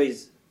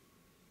always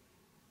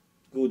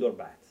good or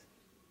bad.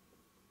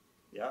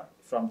 Yeah?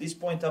 From this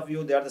point of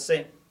view, they are the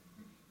same.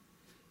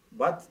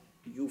 But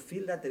you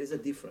feel that there is a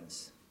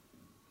difference.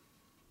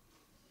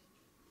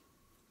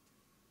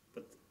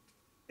 But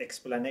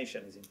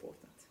explanation is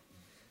important.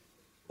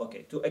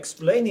 Okay, to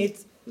explain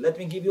it, let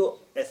me give you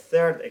a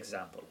third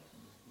example.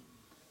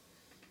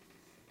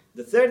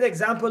 The third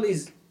example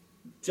is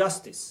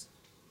justice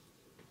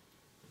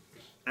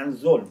and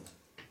zulm,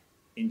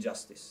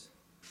 injustice.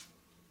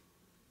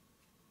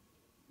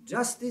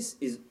 Justice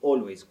is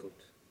always good.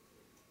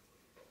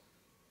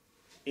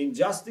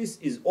 Injustice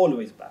is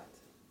always bad.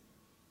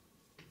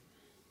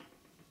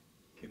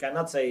 You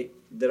cannot say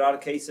there are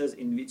cases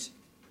in which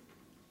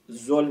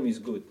zulm is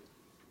good.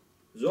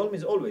 Zulm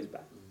is always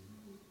bad.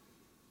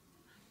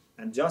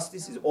 And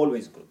justice is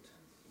always good.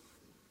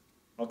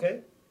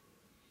 Okay?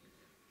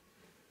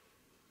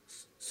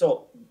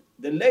 So,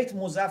 the late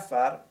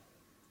Muzaffar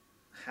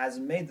has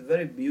made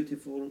very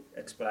beautiful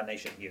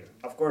explanation here.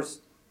 Of course,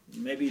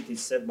 maybe it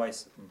is said by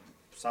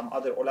some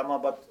other ulama,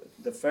 but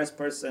the first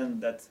person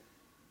that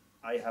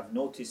I have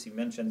noticed, he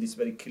mentioned this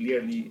very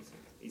clearly,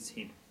 is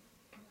him.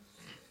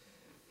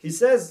 He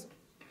says,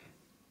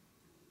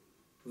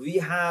 we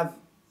have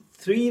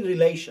three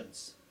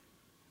relations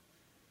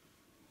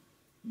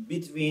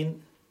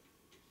between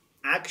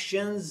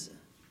actions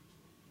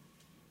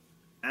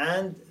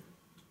and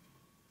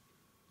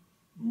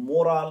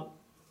moral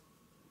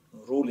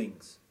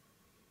rulings,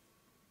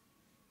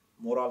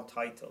 moral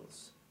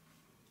titles,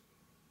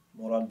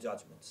 moral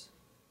judgments.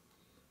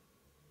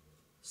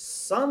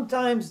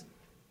 Sometimes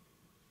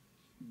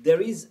there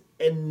is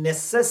a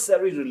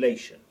necessary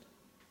relation.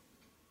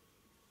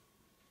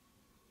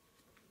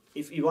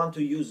 If you want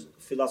to use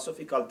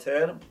philosophical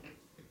term,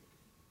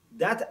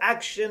 that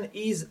action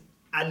is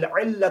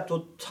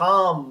al-illatu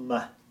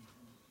tamma.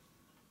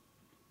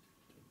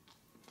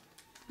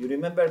 You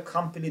remember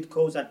complete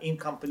cause and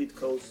incomplete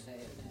cause?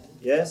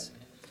 Yes?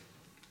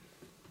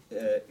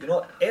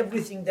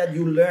 Everything that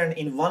you learn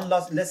in one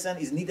last lesson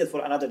is needed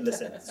for another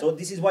lesson. So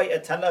this is why a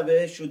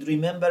talabah should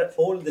remember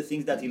all the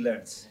things that he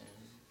learns.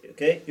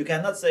 Okay? You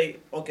cannot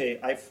say, okay,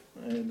 I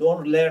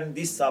don't learn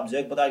this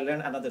subject, but I learn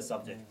another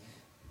subject.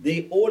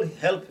 They all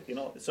help,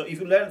 So if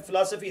you learn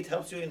philosophy, it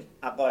helps you in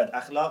aqaid.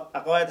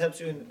 Aqaid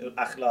helps you in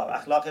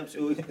akhlaq. Akhlaq helps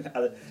you in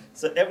other.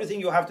 So everything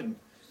you have to do.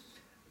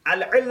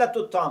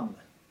 Al-illatu tam.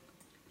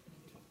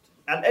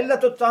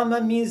 Al-illatu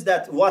tamma means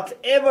that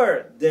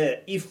whatever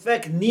the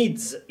effect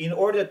needs in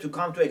order to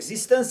come to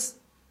existence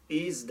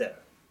is there.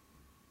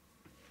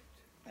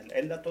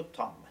 Al-illatu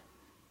tamma.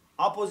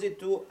 Opposite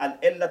to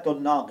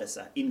al-illatu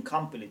naqisa,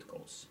 incomplete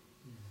cause.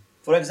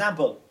 For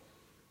example,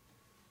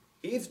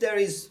 if there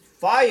is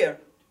fire,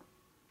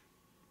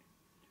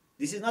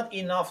 this is not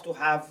enough to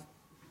have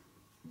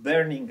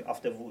burning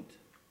of the wood.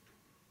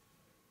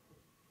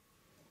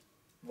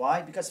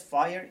 Why? Because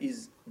fire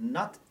is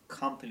not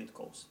complete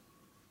cause.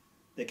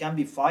 There can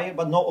be fire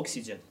but no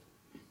oxygen.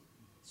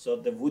 So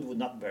the wood would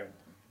not burn.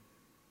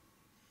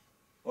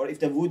 Or if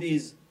the wood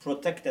is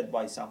protected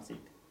by something,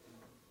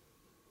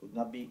 it would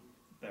not be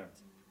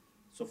burnt.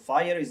 So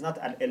fire is not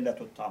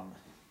al-illatu tamma.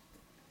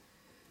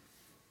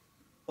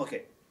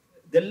 Okay.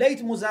 The late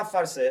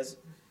Muzaffar says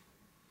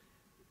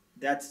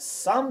that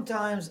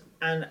sometimes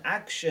an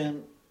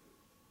action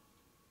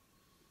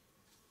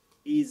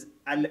is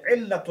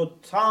al-illatu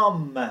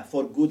tamma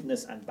for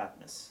goodness and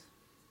badness.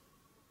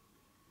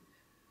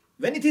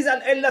 When it is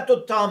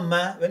al-illatu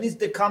tamma, when it's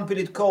the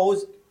complete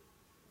cause,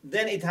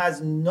 then it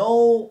has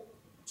no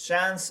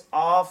chance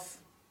of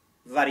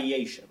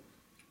variation.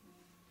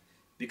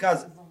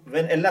 Because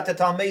when illatu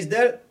tamma is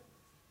there,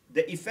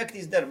 the effect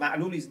is there,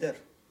 ma'lul is there.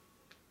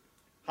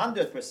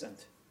 100%.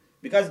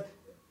 Because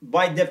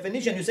by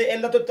definition, you say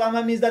illatu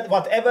tamma means that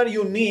whatever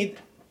you need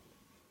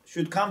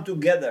should come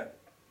together.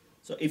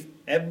 So if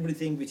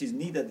everything which is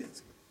needed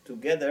is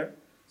together,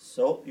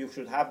 so you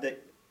should have the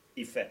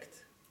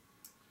effect.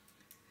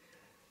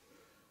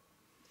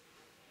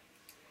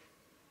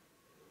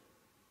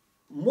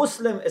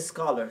 Muslim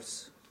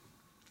scholars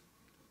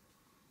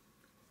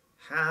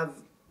have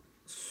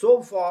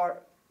so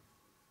far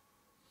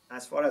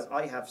as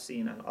I have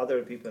seen and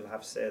other people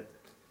have said,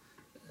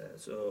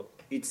 so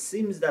it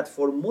seems that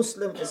for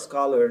Muslim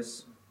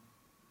scholars,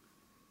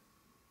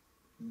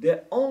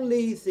 the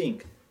only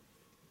thing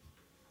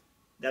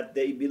that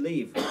they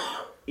believe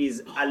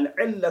is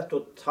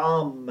al-illatu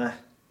tamma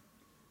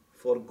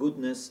for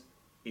goodness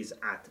is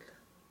adl.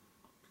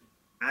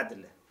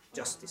 Adl,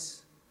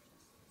 justice.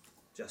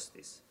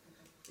 Justice.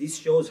 This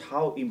shows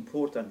how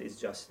important is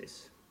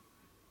justice.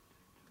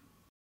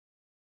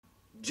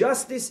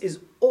 Justice is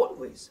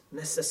always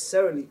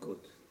necessarily good.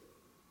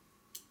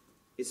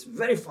 It's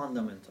very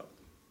fundamental.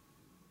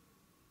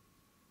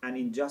 And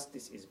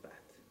injustice is bad.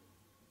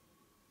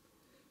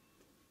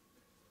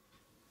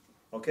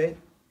 Okay?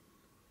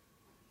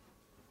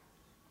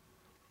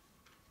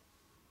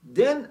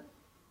 Then,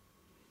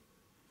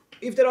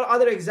 if there are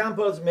other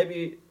examples,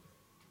 maybe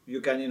you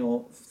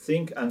can,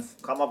 think and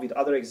come up with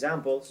other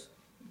examples.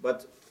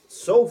 But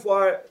so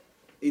far,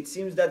 it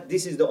seems that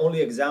this is the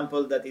only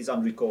example that is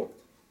on record.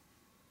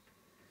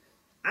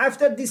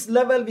 After this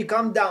level, we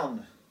come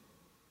down,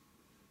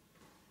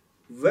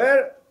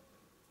 where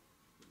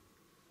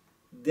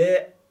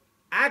the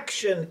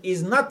action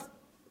is not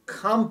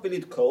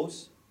complete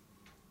cause,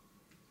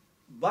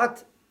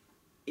 but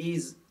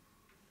is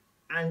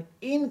an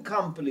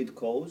incomplete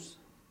cause,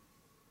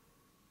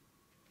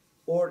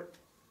 or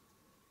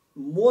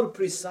more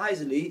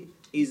precisely,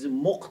 is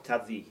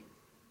muqtadi.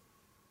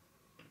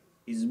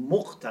 Is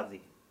muqtadi.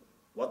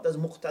 What does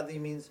muqtadi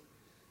means?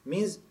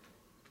 Means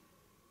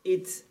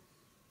it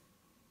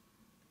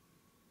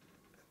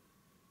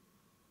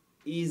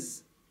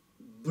is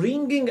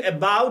bringing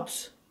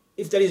about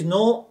if there is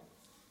no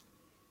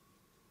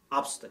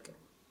obstacle.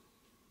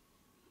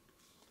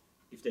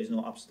 If there is no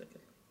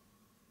obstacle.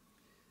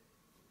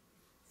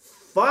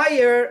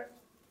 Fire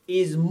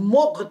is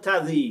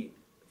muqtadi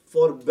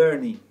for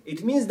burning.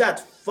 It means that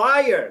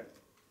fire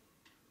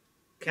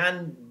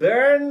can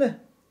burn,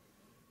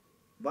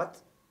 but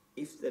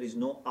if there is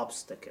no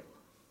obstacle.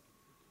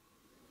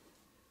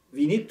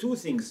 We need two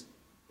things.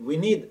 We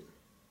need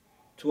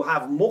to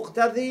have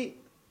muqtadi,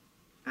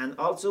 and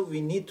also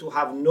we need to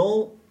have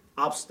no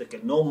obstacle,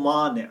 no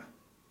mani'.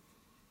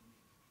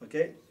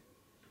 Okay?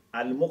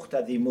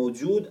 Al-muqtadi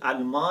mawjood,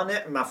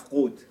 al-mani'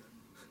 mafqood.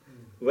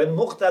 When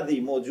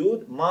muqtadi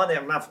mawjood, mani'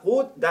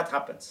 mafqood, that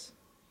happens.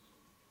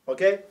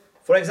 Okay?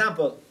 For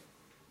example,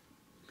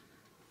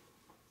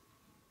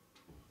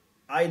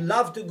 I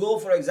love to go,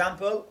 for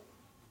example,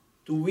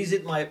 to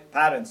visit my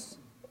parents,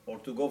 or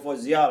to go for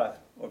ziyarah,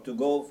 or to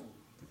go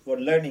for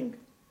learning.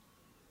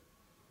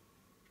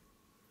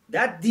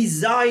 That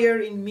desire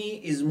in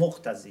me is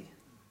muqtazi.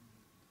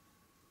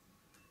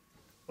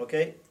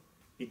 Okay?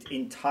 It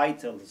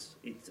entitles,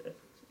 it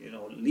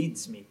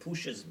leads me,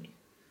 pushes me.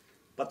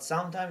 But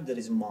sometimes there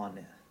is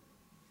mani'.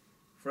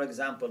 For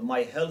example,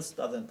 my health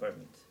doesn't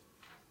permit.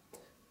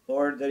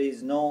 Or there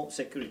is no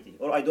security.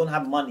 Or I don't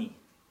have money.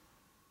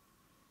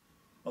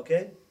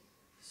 Okay?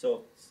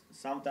 So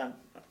sometimes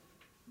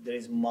there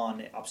is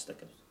mani',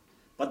 obstacle.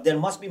 But there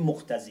must be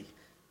muqtazi.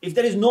 If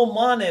there is no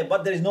mani',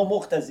 but there is no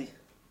muqtazi.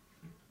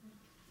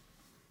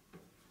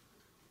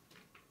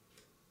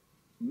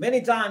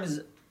 Many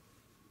times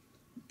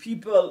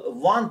people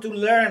want to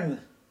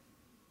learn,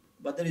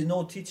 but there is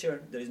no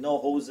teacher, there is no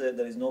hose,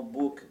 there is no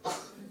book,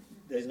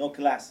 there is no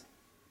class.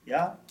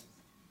 Yeah?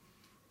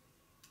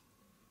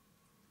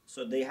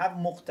 So they have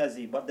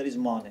muqtazi, but there is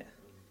mani'.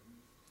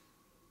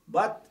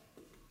 But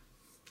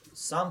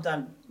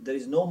sometimes there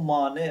is no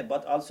mani',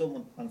 but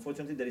also,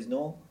 unfortunately, there is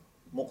no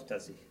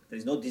muqtazi. There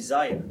is no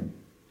desire.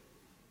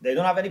 They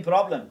don't have any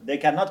problem. They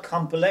cannot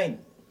complain.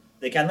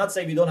 They cannot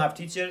say, we don't have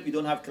teacher, we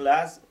don't have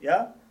class.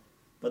 Yeah?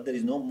 But there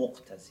is no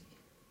muqtazi.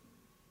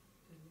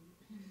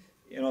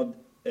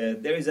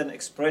 There is an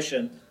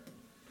expression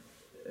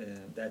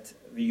that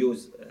we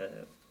use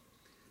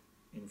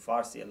in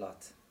Farsi a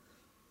lot.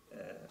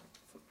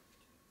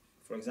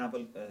 For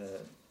example,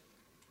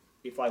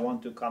 if I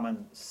want to come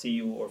and see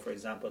you, or for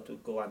example, to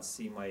go and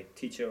see my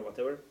teacher or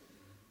whatever,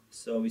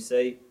 so we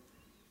say,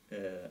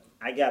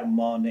 Agar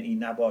mani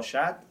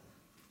nabashad,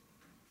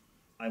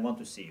 I want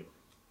to see you.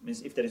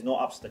 Means if there is no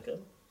obstacle,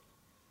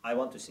 I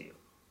want to see you.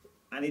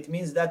 And it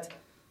means that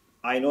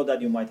I know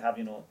that you might have,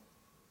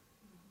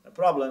 a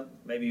problem.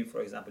 Maybe,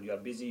 for example, you are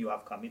busy, you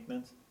have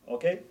commitments.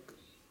 Okay?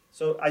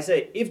 So I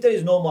say, if there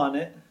is no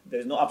mani, there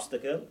is no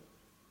obstacle,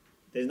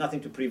 there is nothing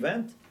to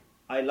prevent,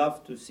 I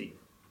love to see you.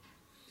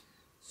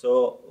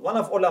 So one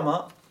of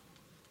ulama,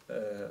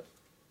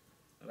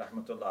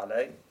 rahmatullah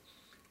alayh,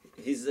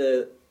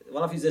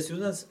 one of his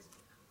students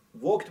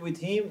walked with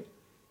him,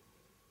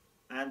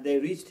 and they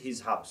reached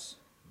his house.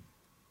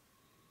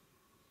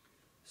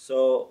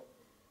 So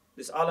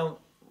this alim,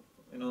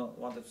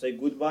 wanted to say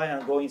goodbye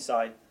and go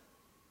inside.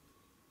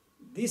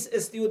 This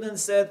student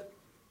said,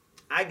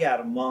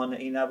 Agar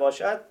mani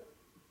nabashad,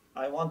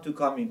 I want to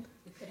come in.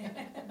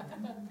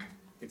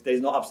 If there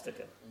is no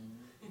obstacle.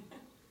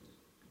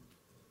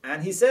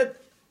 And he said,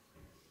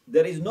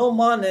 there is no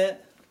mani,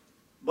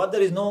 but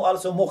there is no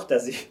also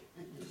muqtazi.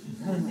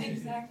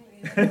 Exactly.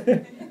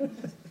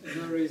 There's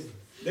no reason.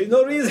 There is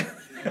no reason.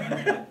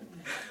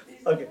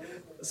 Okay.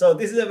 So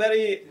this is a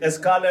very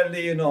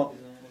scholarly,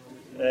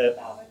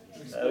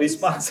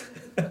 response.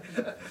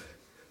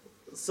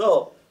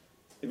 So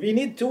we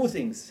need two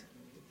things.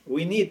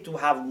 We need to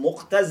have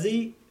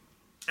muqtazi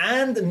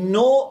and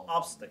no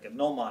obstacle,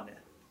 no mani.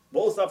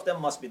 Both of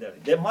them must be there.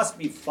 There must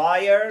be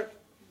fire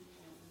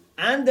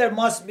and there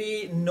must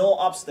be no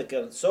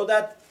obstacle so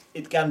that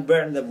it can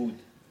burn the wood.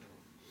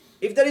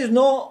 If there is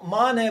no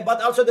mani,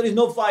 but also there is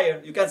no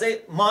fire, you can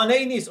say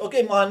mani nis.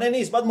 Okay, mani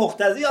nis, but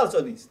muqtazi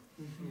also nis.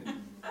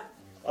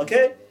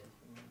 Okay?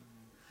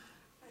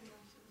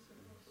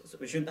 So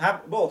we should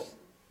have both.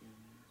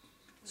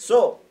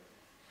 So,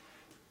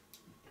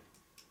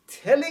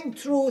 telling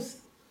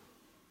truth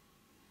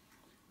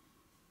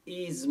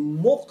is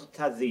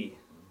muqtadi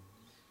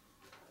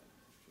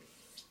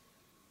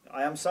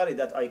I am sorry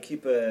that I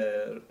keep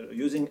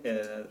using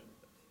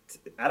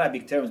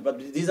Arabic terms, but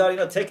these are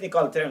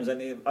technical terms,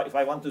 and if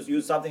I want to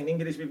use something in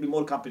English, it will be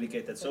more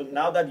complicated. So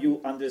now that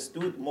you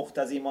understood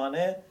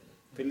muhtazimane,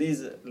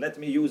 please let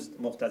me use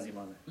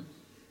muhtazimane.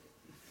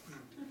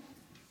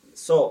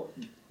 So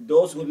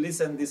those who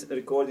listen this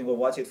recording or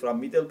watch it from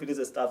middle,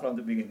 please start from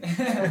the beginning.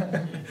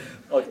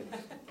 Okay.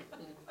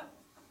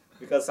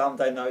 Because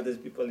sometimes nowadays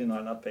people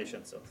are not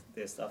patient, so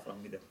they start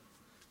from middle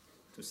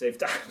to save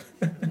time.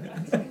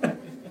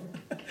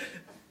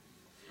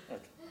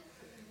 Okay.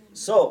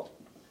 So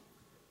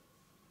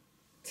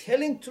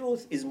telling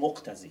truth is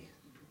muqtazi.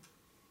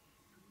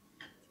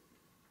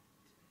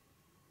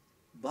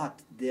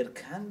 But there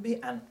can be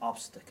an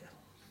obstacle.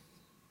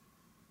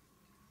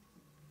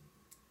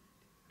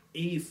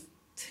 If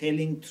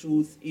telling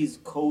truth is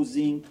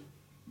causing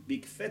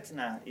big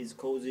fitna, is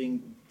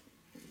causing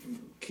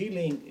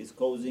killing, is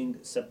causing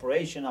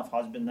separation of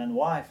husband and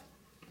wife,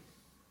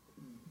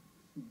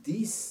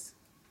 this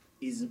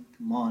is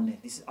mane,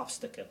 this is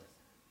obstacle.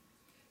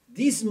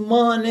 This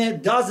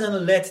mane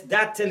doesn't let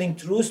that telling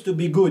truth to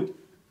be good.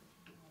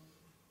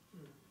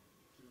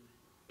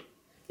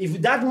 If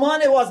that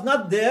mane was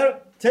not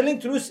there, telling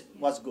truth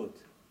was good.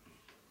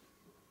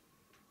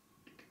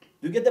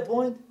 Do you get the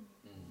point?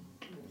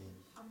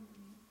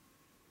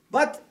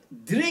 But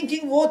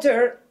drinking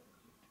water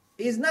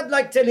is not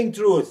like telling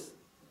truth.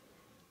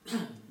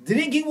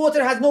 Drinking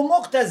water has no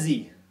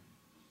muqtazi.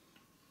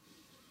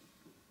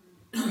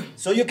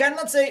 So you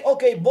cannot say,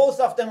 okay, both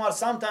of them are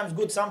sometimes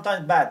good,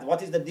 sometimes bad.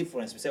 What is the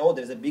difference? We say, oh,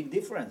 there's a big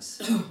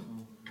difference.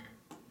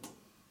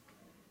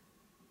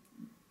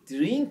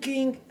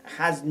 Drinking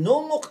has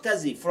no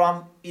muqtazi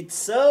from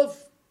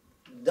itself,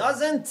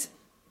 doesn't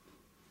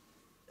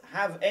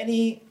have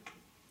any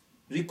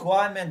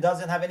requirement,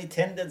 doesn't have any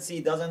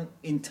tendency, doesn't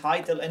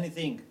entitle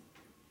anything.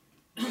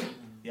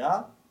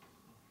 Yeah?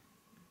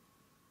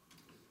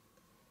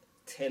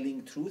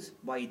 Telling truth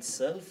by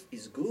itself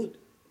is good.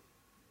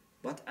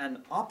 But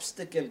an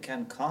obstacle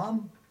can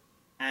come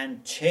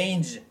and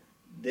change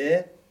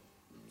the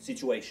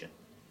situation.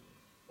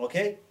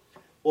 Okay?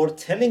 Or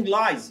telling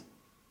lies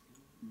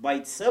by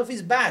itself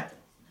is bad.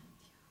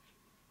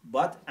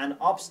 But an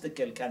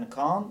obstacle can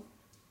come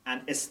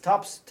and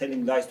stops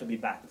telling lies to be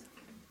bad.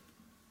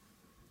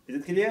 Is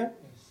it clear?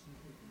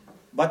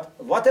 But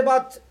what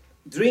about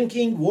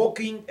drinking,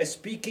 walking,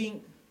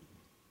 speaking?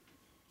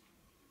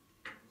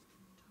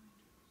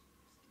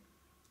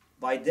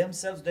 By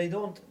themselves, they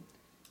don't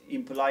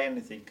imply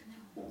anything.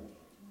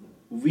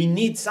 We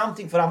need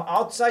something from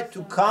outside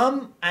to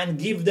come and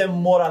give them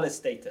moral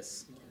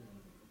status.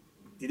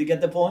 Did you get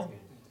the point?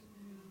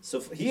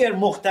 So here,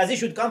 muqtazi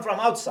should come from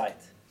outside.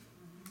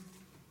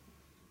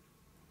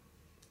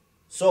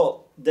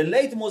 So the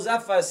late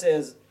Muzaffar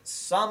says,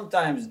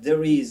 sometimes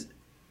there is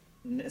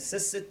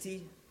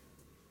necessity,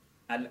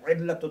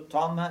 al-illatu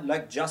tamma,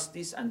 like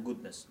justice and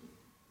goodness.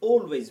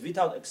 Always,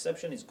 without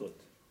exception, is good.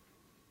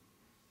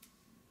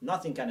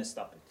 Nothing can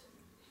stop it.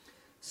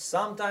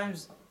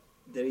 Sometimes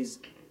there is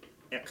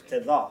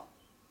iqtida.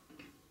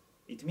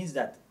 It means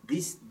that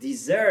this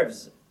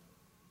deserves,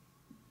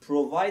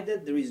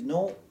 provided there is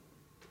no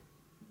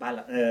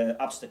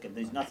obstacle.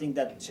 There is nothing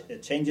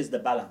that changes the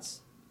balance,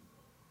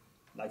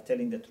 like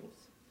telling the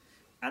truth.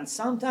 And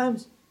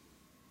sometimes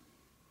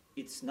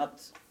it's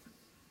not,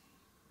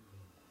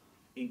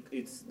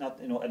 it's not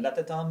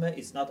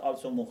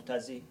also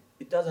muqtazi.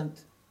 It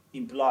doesn't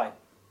imply.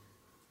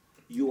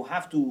 You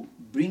have to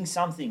bring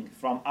something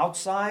from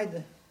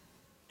outside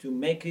to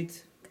make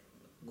it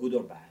good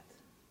or bad.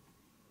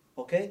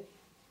 Okay?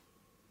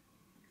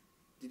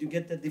 Did you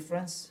get the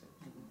difference?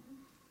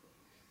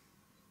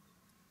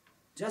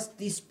 Just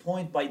this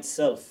point by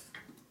itself,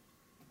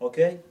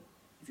 okay?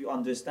 If you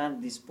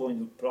understand this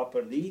point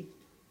properly,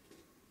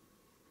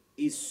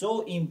 is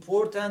so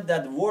important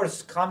that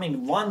worth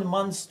coming 1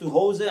 month to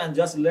Hose and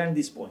just learn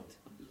this point.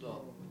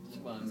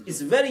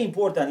 It's very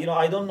important.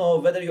 I don't know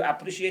whether you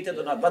appreciate it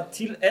or not, but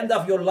till end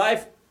of your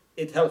life,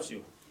 it helps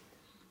you.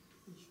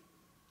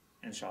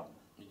 Inshallah.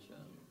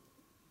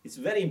 It's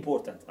very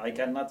important. I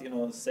cannot,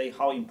 say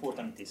how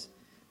important it is.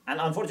 And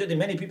unfortunately,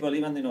 many people,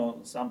 even,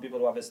 some people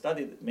who have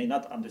studied may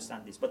not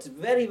understand this. But it's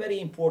very, very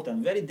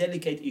important, very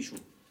delicate issue.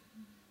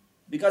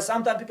 Because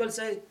sometimes people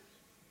say,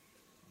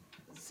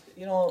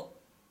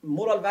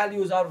 moral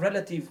values are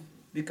relative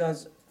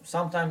because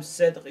sometimes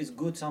sidq is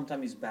good,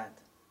 sometimes is bad.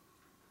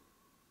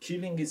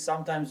 Killing is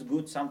sometimes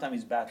good, sometimes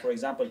is bad. For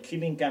example,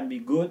 killing can be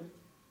good.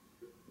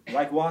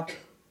 Like what?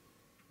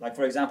 Like,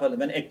 for example,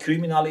 when a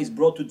criminal is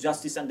brought to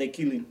justice and they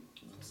kill him.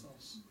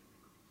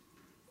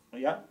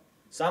 Yeah?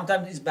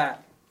 Sometimes it's bad.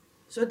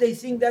 So they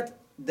think that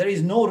there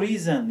is no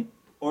reason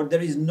or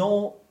there is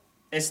no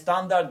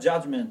standard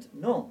judgment.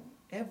 No.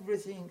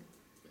 Everything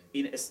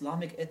in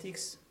Islamic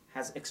ethics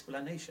has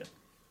explanation.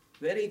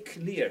 Very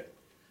clear.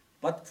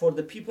 But for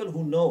the people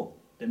who know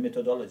the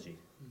methodology.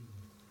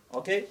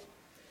 Okay?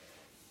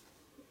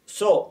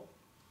 So,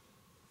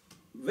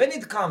 when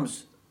it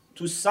comes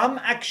to some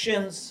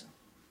actions,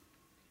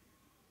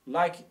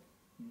 like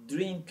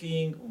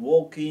drinking,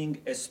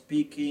 walking,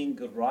 speaking,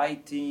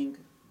 writing,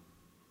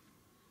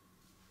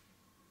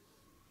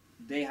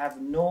 they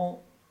have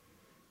no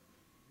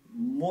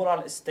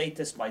moral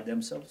status by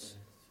themselves.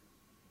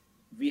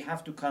 We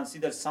have to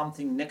consider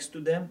something next to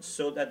them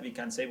so that we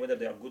can say whether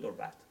they are good or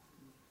bad.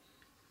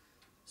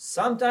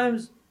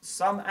 Sometimes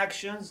some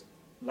actions,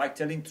 like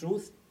telling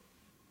truth,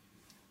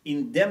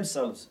 in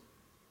themselves,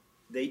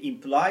 they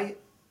imply,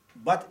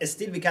 but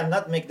still we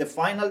cannot make the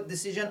final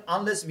decision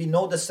unless we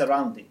know the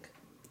surrounding.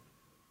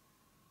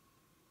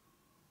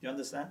 You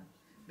understand?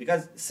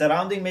 Because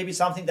surrounding may be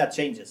something that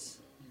changes.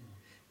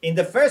 In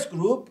the first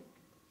group,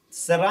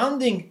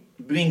 surrounding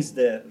brings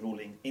the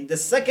ruling. In the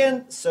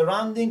second,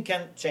 surrounding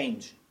can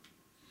change.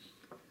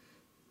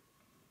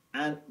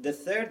 And the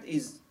third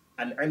is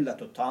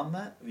al-illatu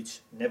tamma, which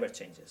never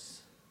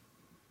changes.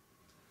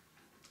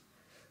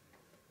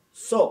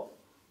 So,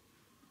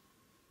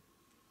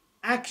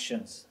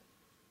 actions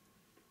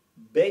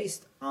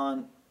based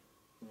on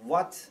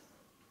what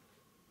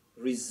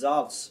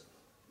results,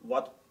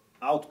 what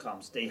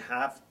outcomes they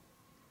have,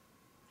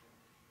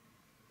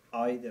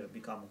 either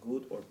become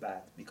good or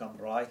bad, become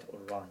right or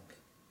wrong.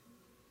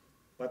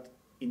 But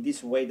in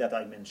this way that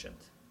I mentioned,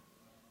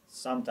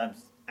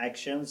 sometimes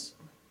actions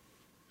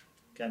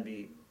can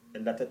be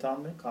illat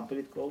tamme,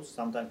 complete close,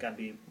 sometimes can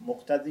be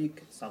muqtadik,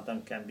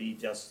 sometimes can be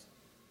just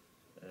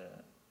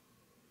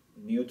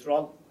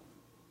neutral.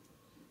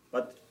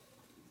 But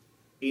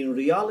in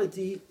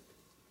reality,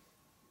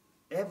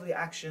 every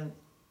action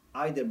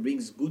either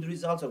brings good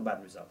results or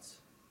bad results.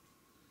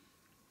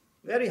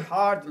 Very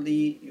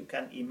hardly you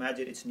can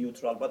imagine it's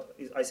neutral, but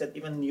I said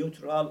even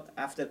neutral,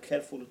 after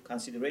careful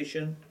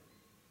consideration,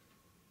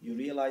 you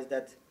realize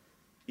that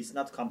it's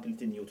not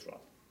completely neutral.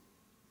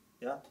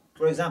 Yeah.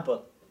 For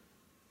example,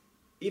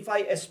 if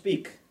I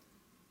speak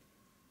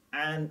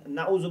and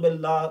na'uzu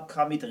billah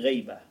commit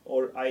ghaiba,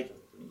 or I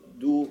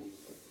do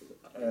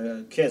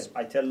kizb,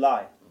 I tell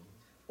lie,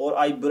 or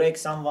I break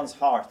someone's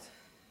heart,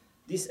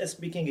 this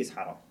speaking is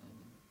haram.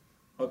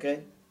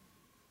 Okay?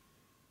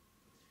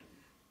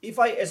 If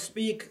I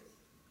speak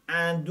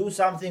and do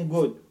something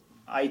good,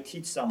 I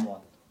teach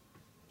someone,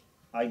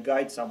 I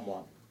guide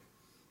someone,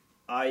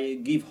 I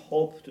give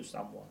hope to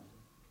someone,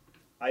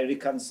 I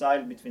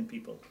reconcile between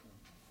people,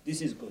 this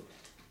is good.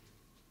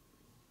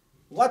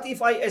 What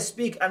if I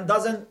speak and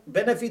doesn't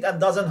benefit and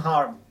doesn't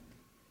harm?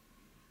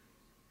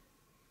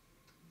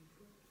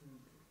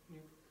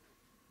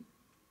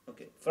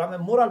 Okay, from a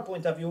moral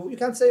point of view, you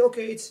can say,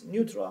 okay, it's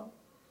neutral,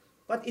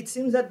 but it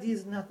seems that this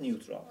is not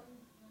neutral.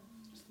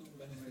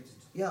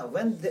 Yeah,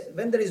 when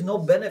there is no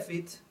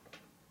benefit,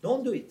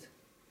 don't do it.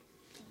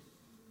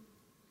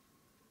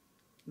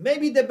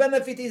 Maybe the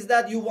benefit is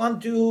that you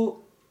want to,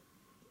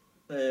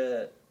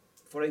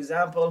 for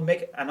example,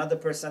 make another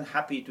person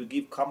happy, to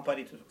give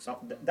company to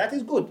something. That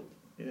is good.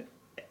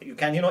 You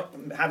can,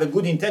 have a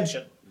good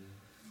intention.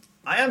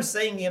 I am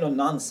saying,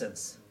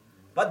 nonsense,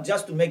 but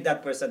just to make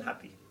that person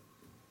happy.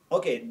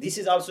 Okay, this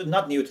is also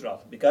not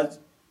neutral, because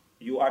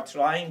you are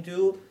trying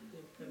to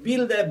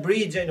build a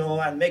bridge,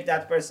 and make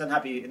that person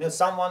happy.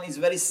 Someone is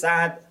very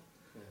sad.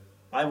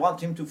 I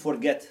want him to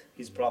forget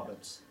his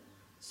problems.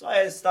 So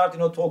I start,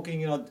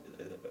 talking,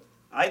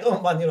 I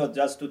don't want,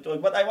 just to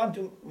talk, but I want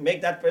to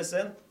make that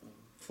person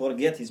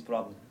forget his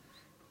problem.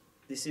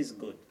 This is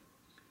good.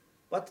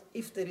 But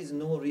if there is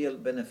no real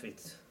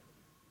benefit,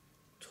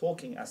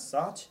 talking as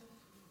such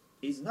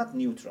is not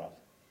neutral.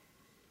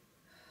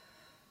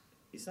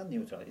 It's not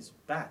neutral, it's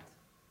bad.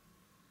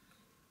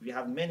 We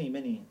have many,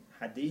 many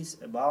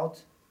hadiths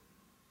about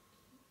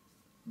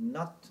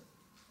not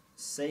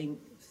saying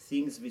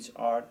things which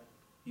are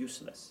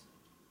useless.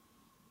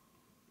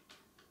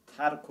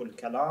 Tarkul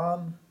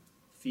kalam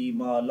fi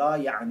ma la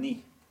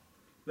ya'ni.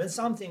 When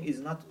something is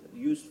not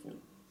useful,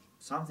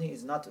 something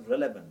is not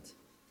relevant,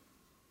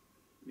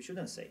 we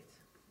shouldn't say it.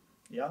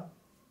 Yeah?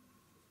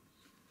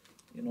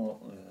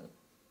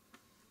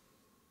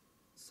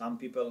 Some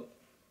people,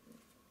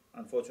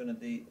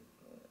 unfortunately,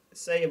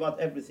 say about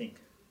everything.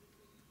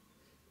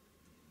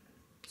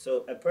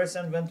 So a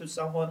person went to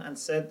someone and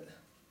said,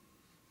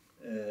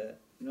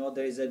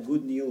 there is a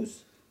good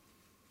news.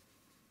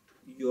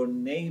 Your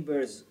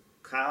neighbor's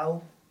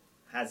cow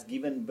has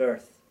given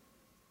birth.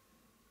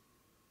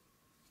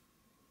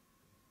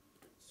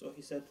 So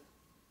he said,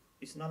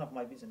 it's none of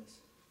my business.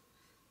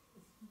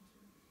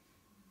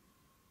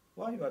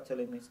 Why you are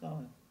telling me it's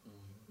not?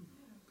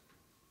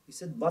 He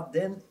said, but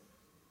then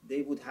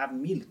they would have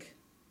milk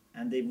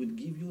and they would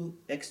give you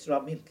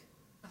extra milk.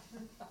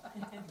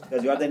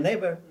 Because you are the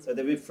neighbor, so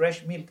there will be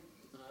fresh milk.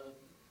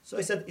 So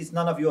he said, it's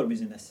none of your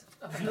business.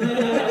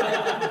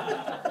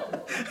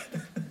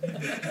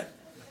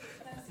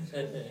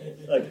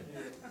 Okay.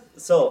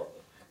 So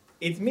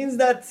it means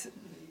that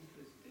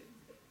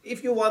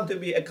if you want to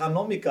be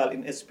economical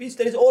in a speech,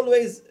 there is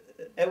always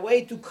a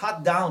way to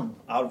cut down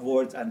our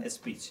words and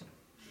speech.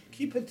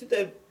 Keep it to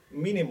the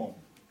minimum,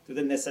 to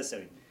the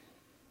necessary.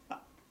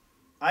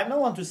 I don't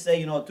want to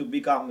say, to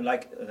become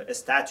like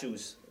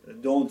statues,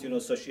 don't,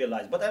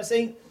 socialize. But I'm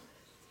saying,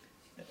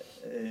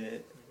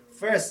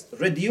 first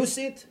reduce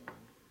it,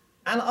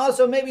 and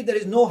also maybe there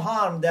is no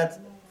harm that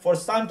for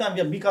some time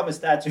we become a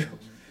statue.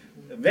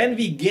 When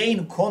we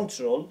gain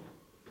control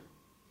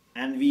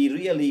and we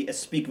really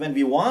speak when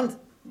we want,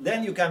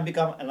 then you can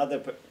become another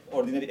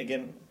ordinary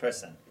again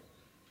person.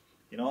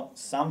 You know,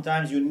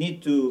 sometimes you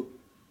need to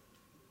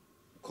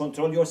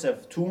control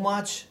yourself too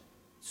much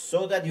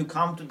so that you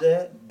come to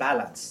the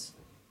balance.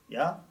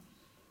 Yeah?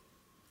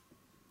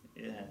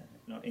 Yeah.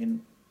 You know,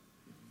 in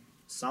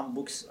some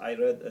books I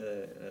read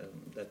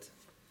that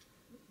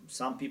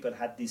some people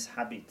had this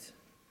habit.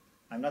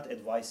 I'm not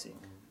advising,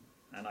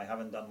 and I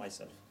haven't done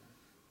myself.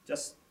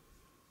 Just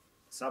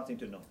something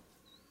to know.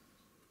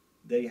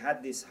 They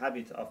had this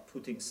habit of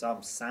putting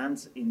some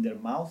sands in their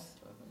mouth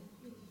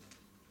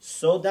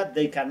so that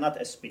they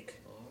cannot speak.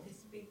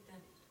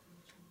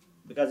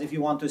 Because if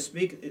you want to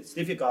speak, it's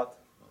difficult.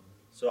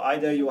 So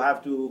either you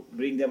have to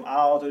bring them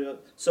out, or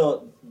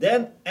so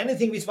then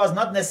anything which was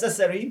not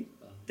necessary,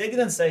 they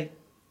didn't say.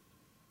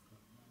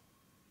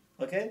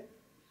 Okay?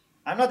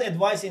 I'm not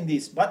advising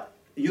this, but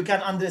you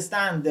can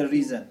understand the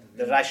reason,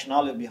 the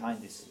rationale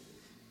behind this.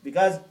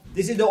 Because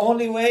this is the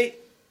only way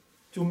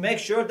to make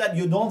sure that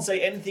you don't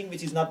say anything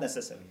which is not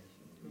necessary.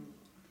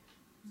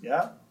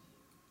 Yeah?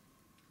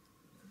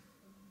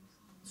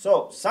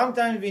 So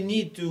sometimes we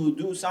need to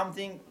do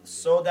something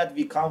so that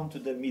we come to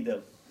the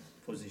middle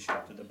position,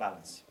 to the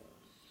balance.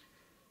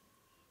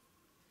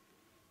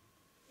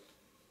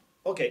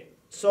 Okay,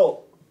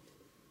 so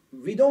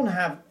we don't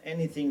have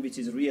anything which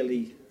is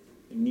really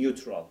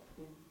neutral.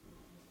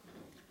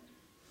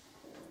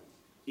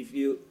 If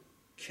you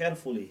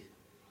carefully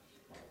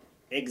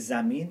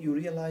examine, you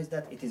realize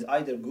that it is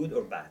either good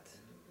or bad.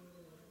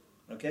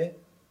 Okay?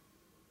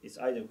 It's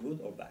either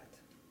good or bad.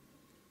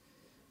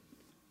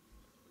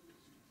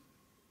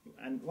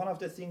 And one of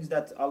the things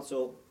that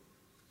also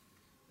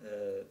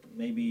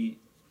maybe,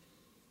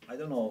 I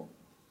don't know,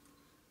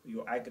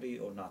 you agree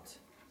or not.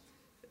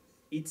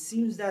 It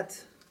seems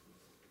that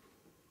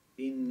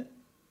in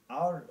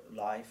our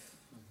life,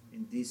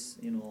 in this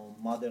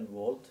modern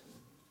world,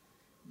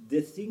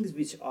 the things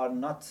which are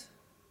not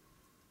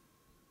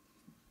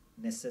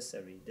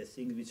necessary, the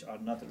things which are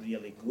not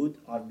really good,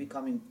 are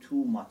becoming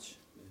too much.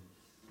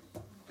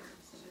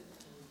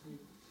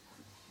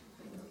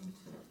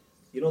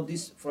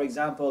 This, for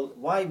example,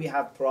 why we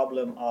have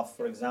problem of,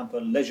 for example,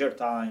 leisure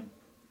time.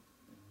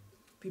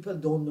 People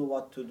don't know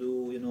what to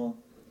do,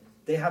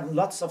 They have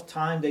lots of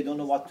time, they don't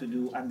know what to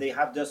do, and they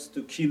have just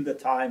to kill the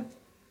time.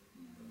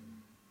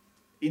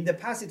 In the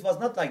past, it was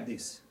not like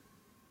this.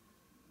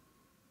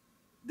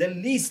 The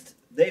least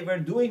they were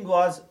doing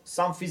was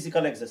some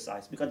physical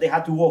exercise, because they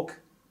had to walk.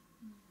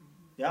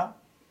 Yeah?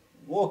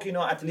 Walk,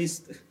 at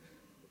least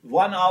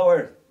 1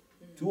 hour,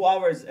 2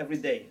 hours every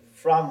day.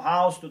 From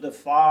house to the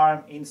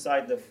farm,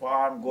 inside the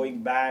farm,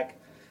 going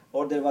back,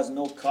 or there was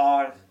no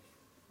car,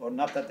 or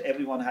not that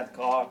everyone had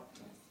car.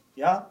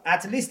 Yeah,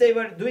 at least they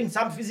were doing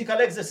some physical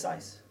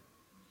exercise.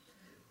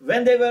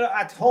 When they were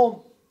at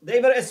home,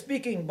 they were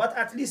speaking, but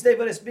at least they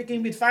were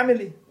speaking with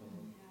family.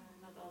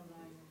 Not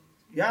online.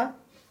 Yeah,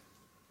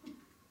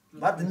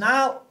 but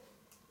now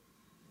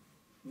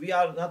we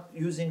are not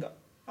using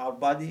our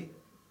body.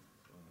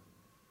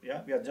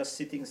 Yeah, we are just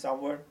sitting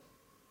somewhere.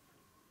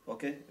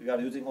 Okay, we are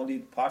using only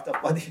part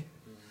of body,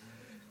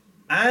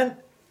 and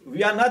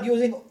we are not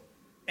using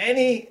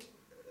any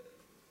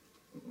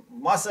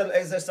muscle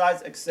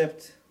exercise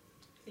except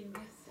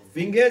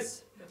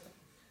fingers,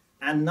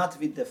 and not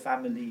with the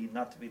family,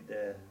 not with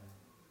the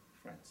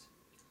friends.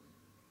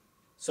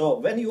 So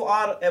when you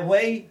are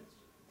away,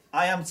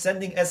 I am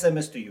sending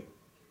SMS to you,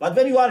 but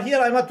when you are here,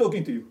 I'm not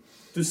talking to you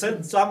to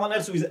send someone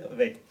else who is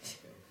away.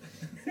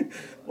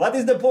 What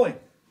is the point?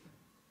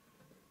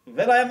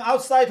 When I am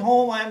outside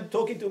home, I am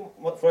talking to,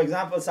 for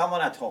example,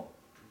 someone at home.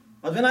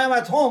 But when I am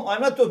at home,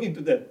 I'm not talking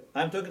to them.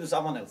 I'm talking to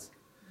someone else.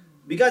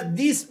 Because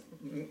this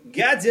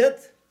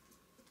gadget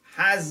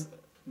has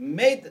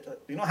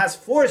has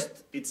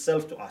forced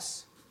itself to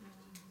us.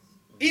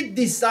 It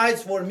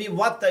decides for me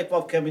what type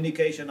of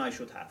communication I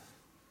should have.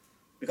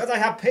 Because I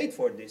have paid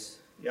for this.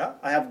 Yeah,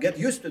 I have get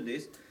used to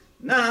this.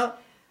 Now,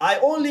 I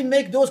only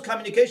make those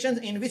communications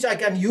in which I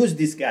can use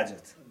this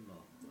gadget.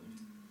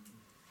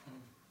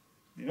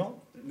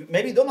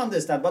 Maybe you don't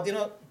understand, but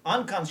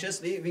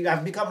unconsciously we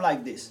have become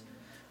like this.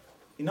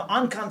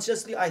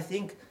 Unconsciously I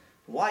think,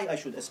 why I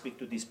should speak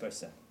to this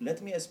person?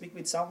 Let me speak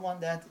with someone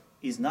that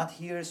is not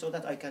here so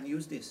that I can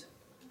use this.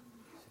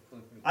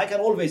 I can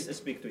always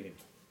speak to him.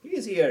 He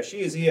is here, she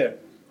is here.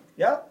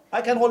 Yeah,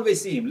 I can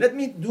always see him. Let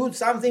me do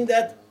something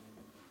that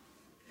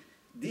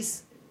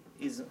this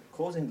is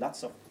causing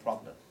lots of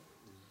problems.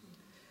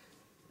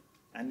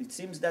 And it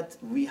seems that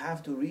we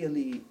have to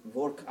really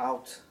work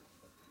out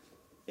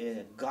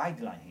a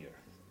guideline here.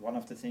 One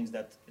of the things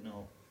that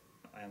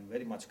I am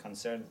very much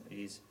concerned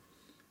is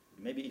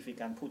maybe if we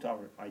can put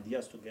our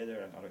ideas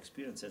together and our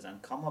experiences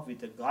and come up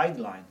with a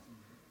guideline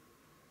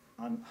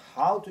on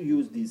how to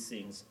use these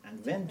things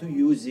and when to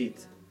use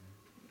it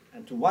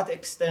and to what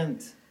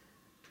extent.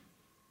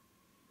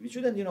 We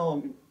shouldn't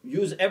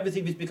use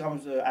everything which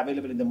becomes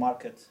available in the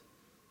market.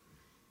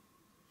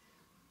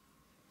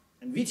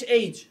 And which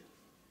age?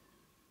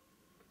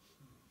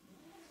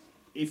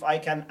 If I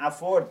can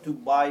afford to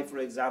buy, for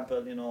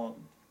example,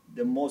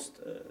 the most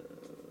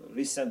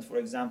recent, for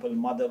example,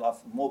 model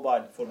of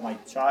mobile for my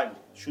child,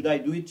 should I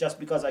do it just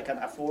because I can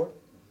afford?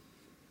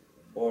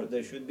 Or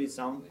there should be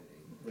some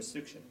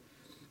restriction?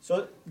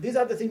 So these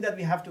are the things that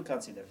we have to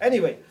consider.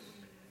 Anyway,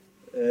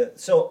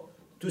 so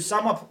to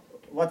sum up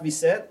what we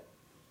said,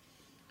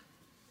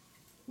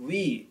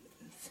 we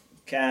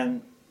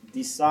can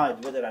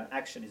decide whether an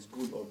action is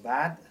good or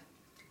bad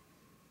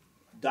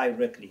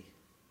directly.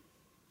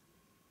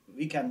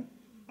 We can,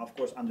 of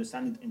course,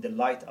 understand it in the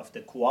light of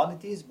the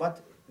qualities,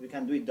 but we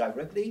can do it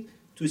directly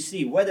to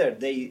see whether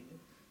they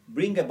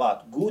bring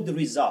about good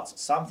results,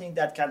 something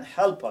that can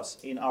help us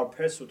in our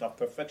pursuit of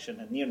perfection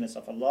and nearness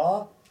of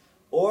Allah,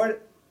 or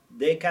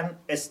they can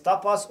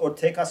stop us or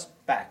take us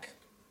back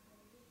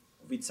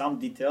with some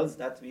details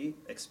that we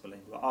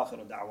explained.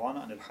 وآخر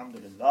دعوانا أن الحمد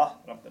لله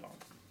رب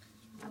العالمين.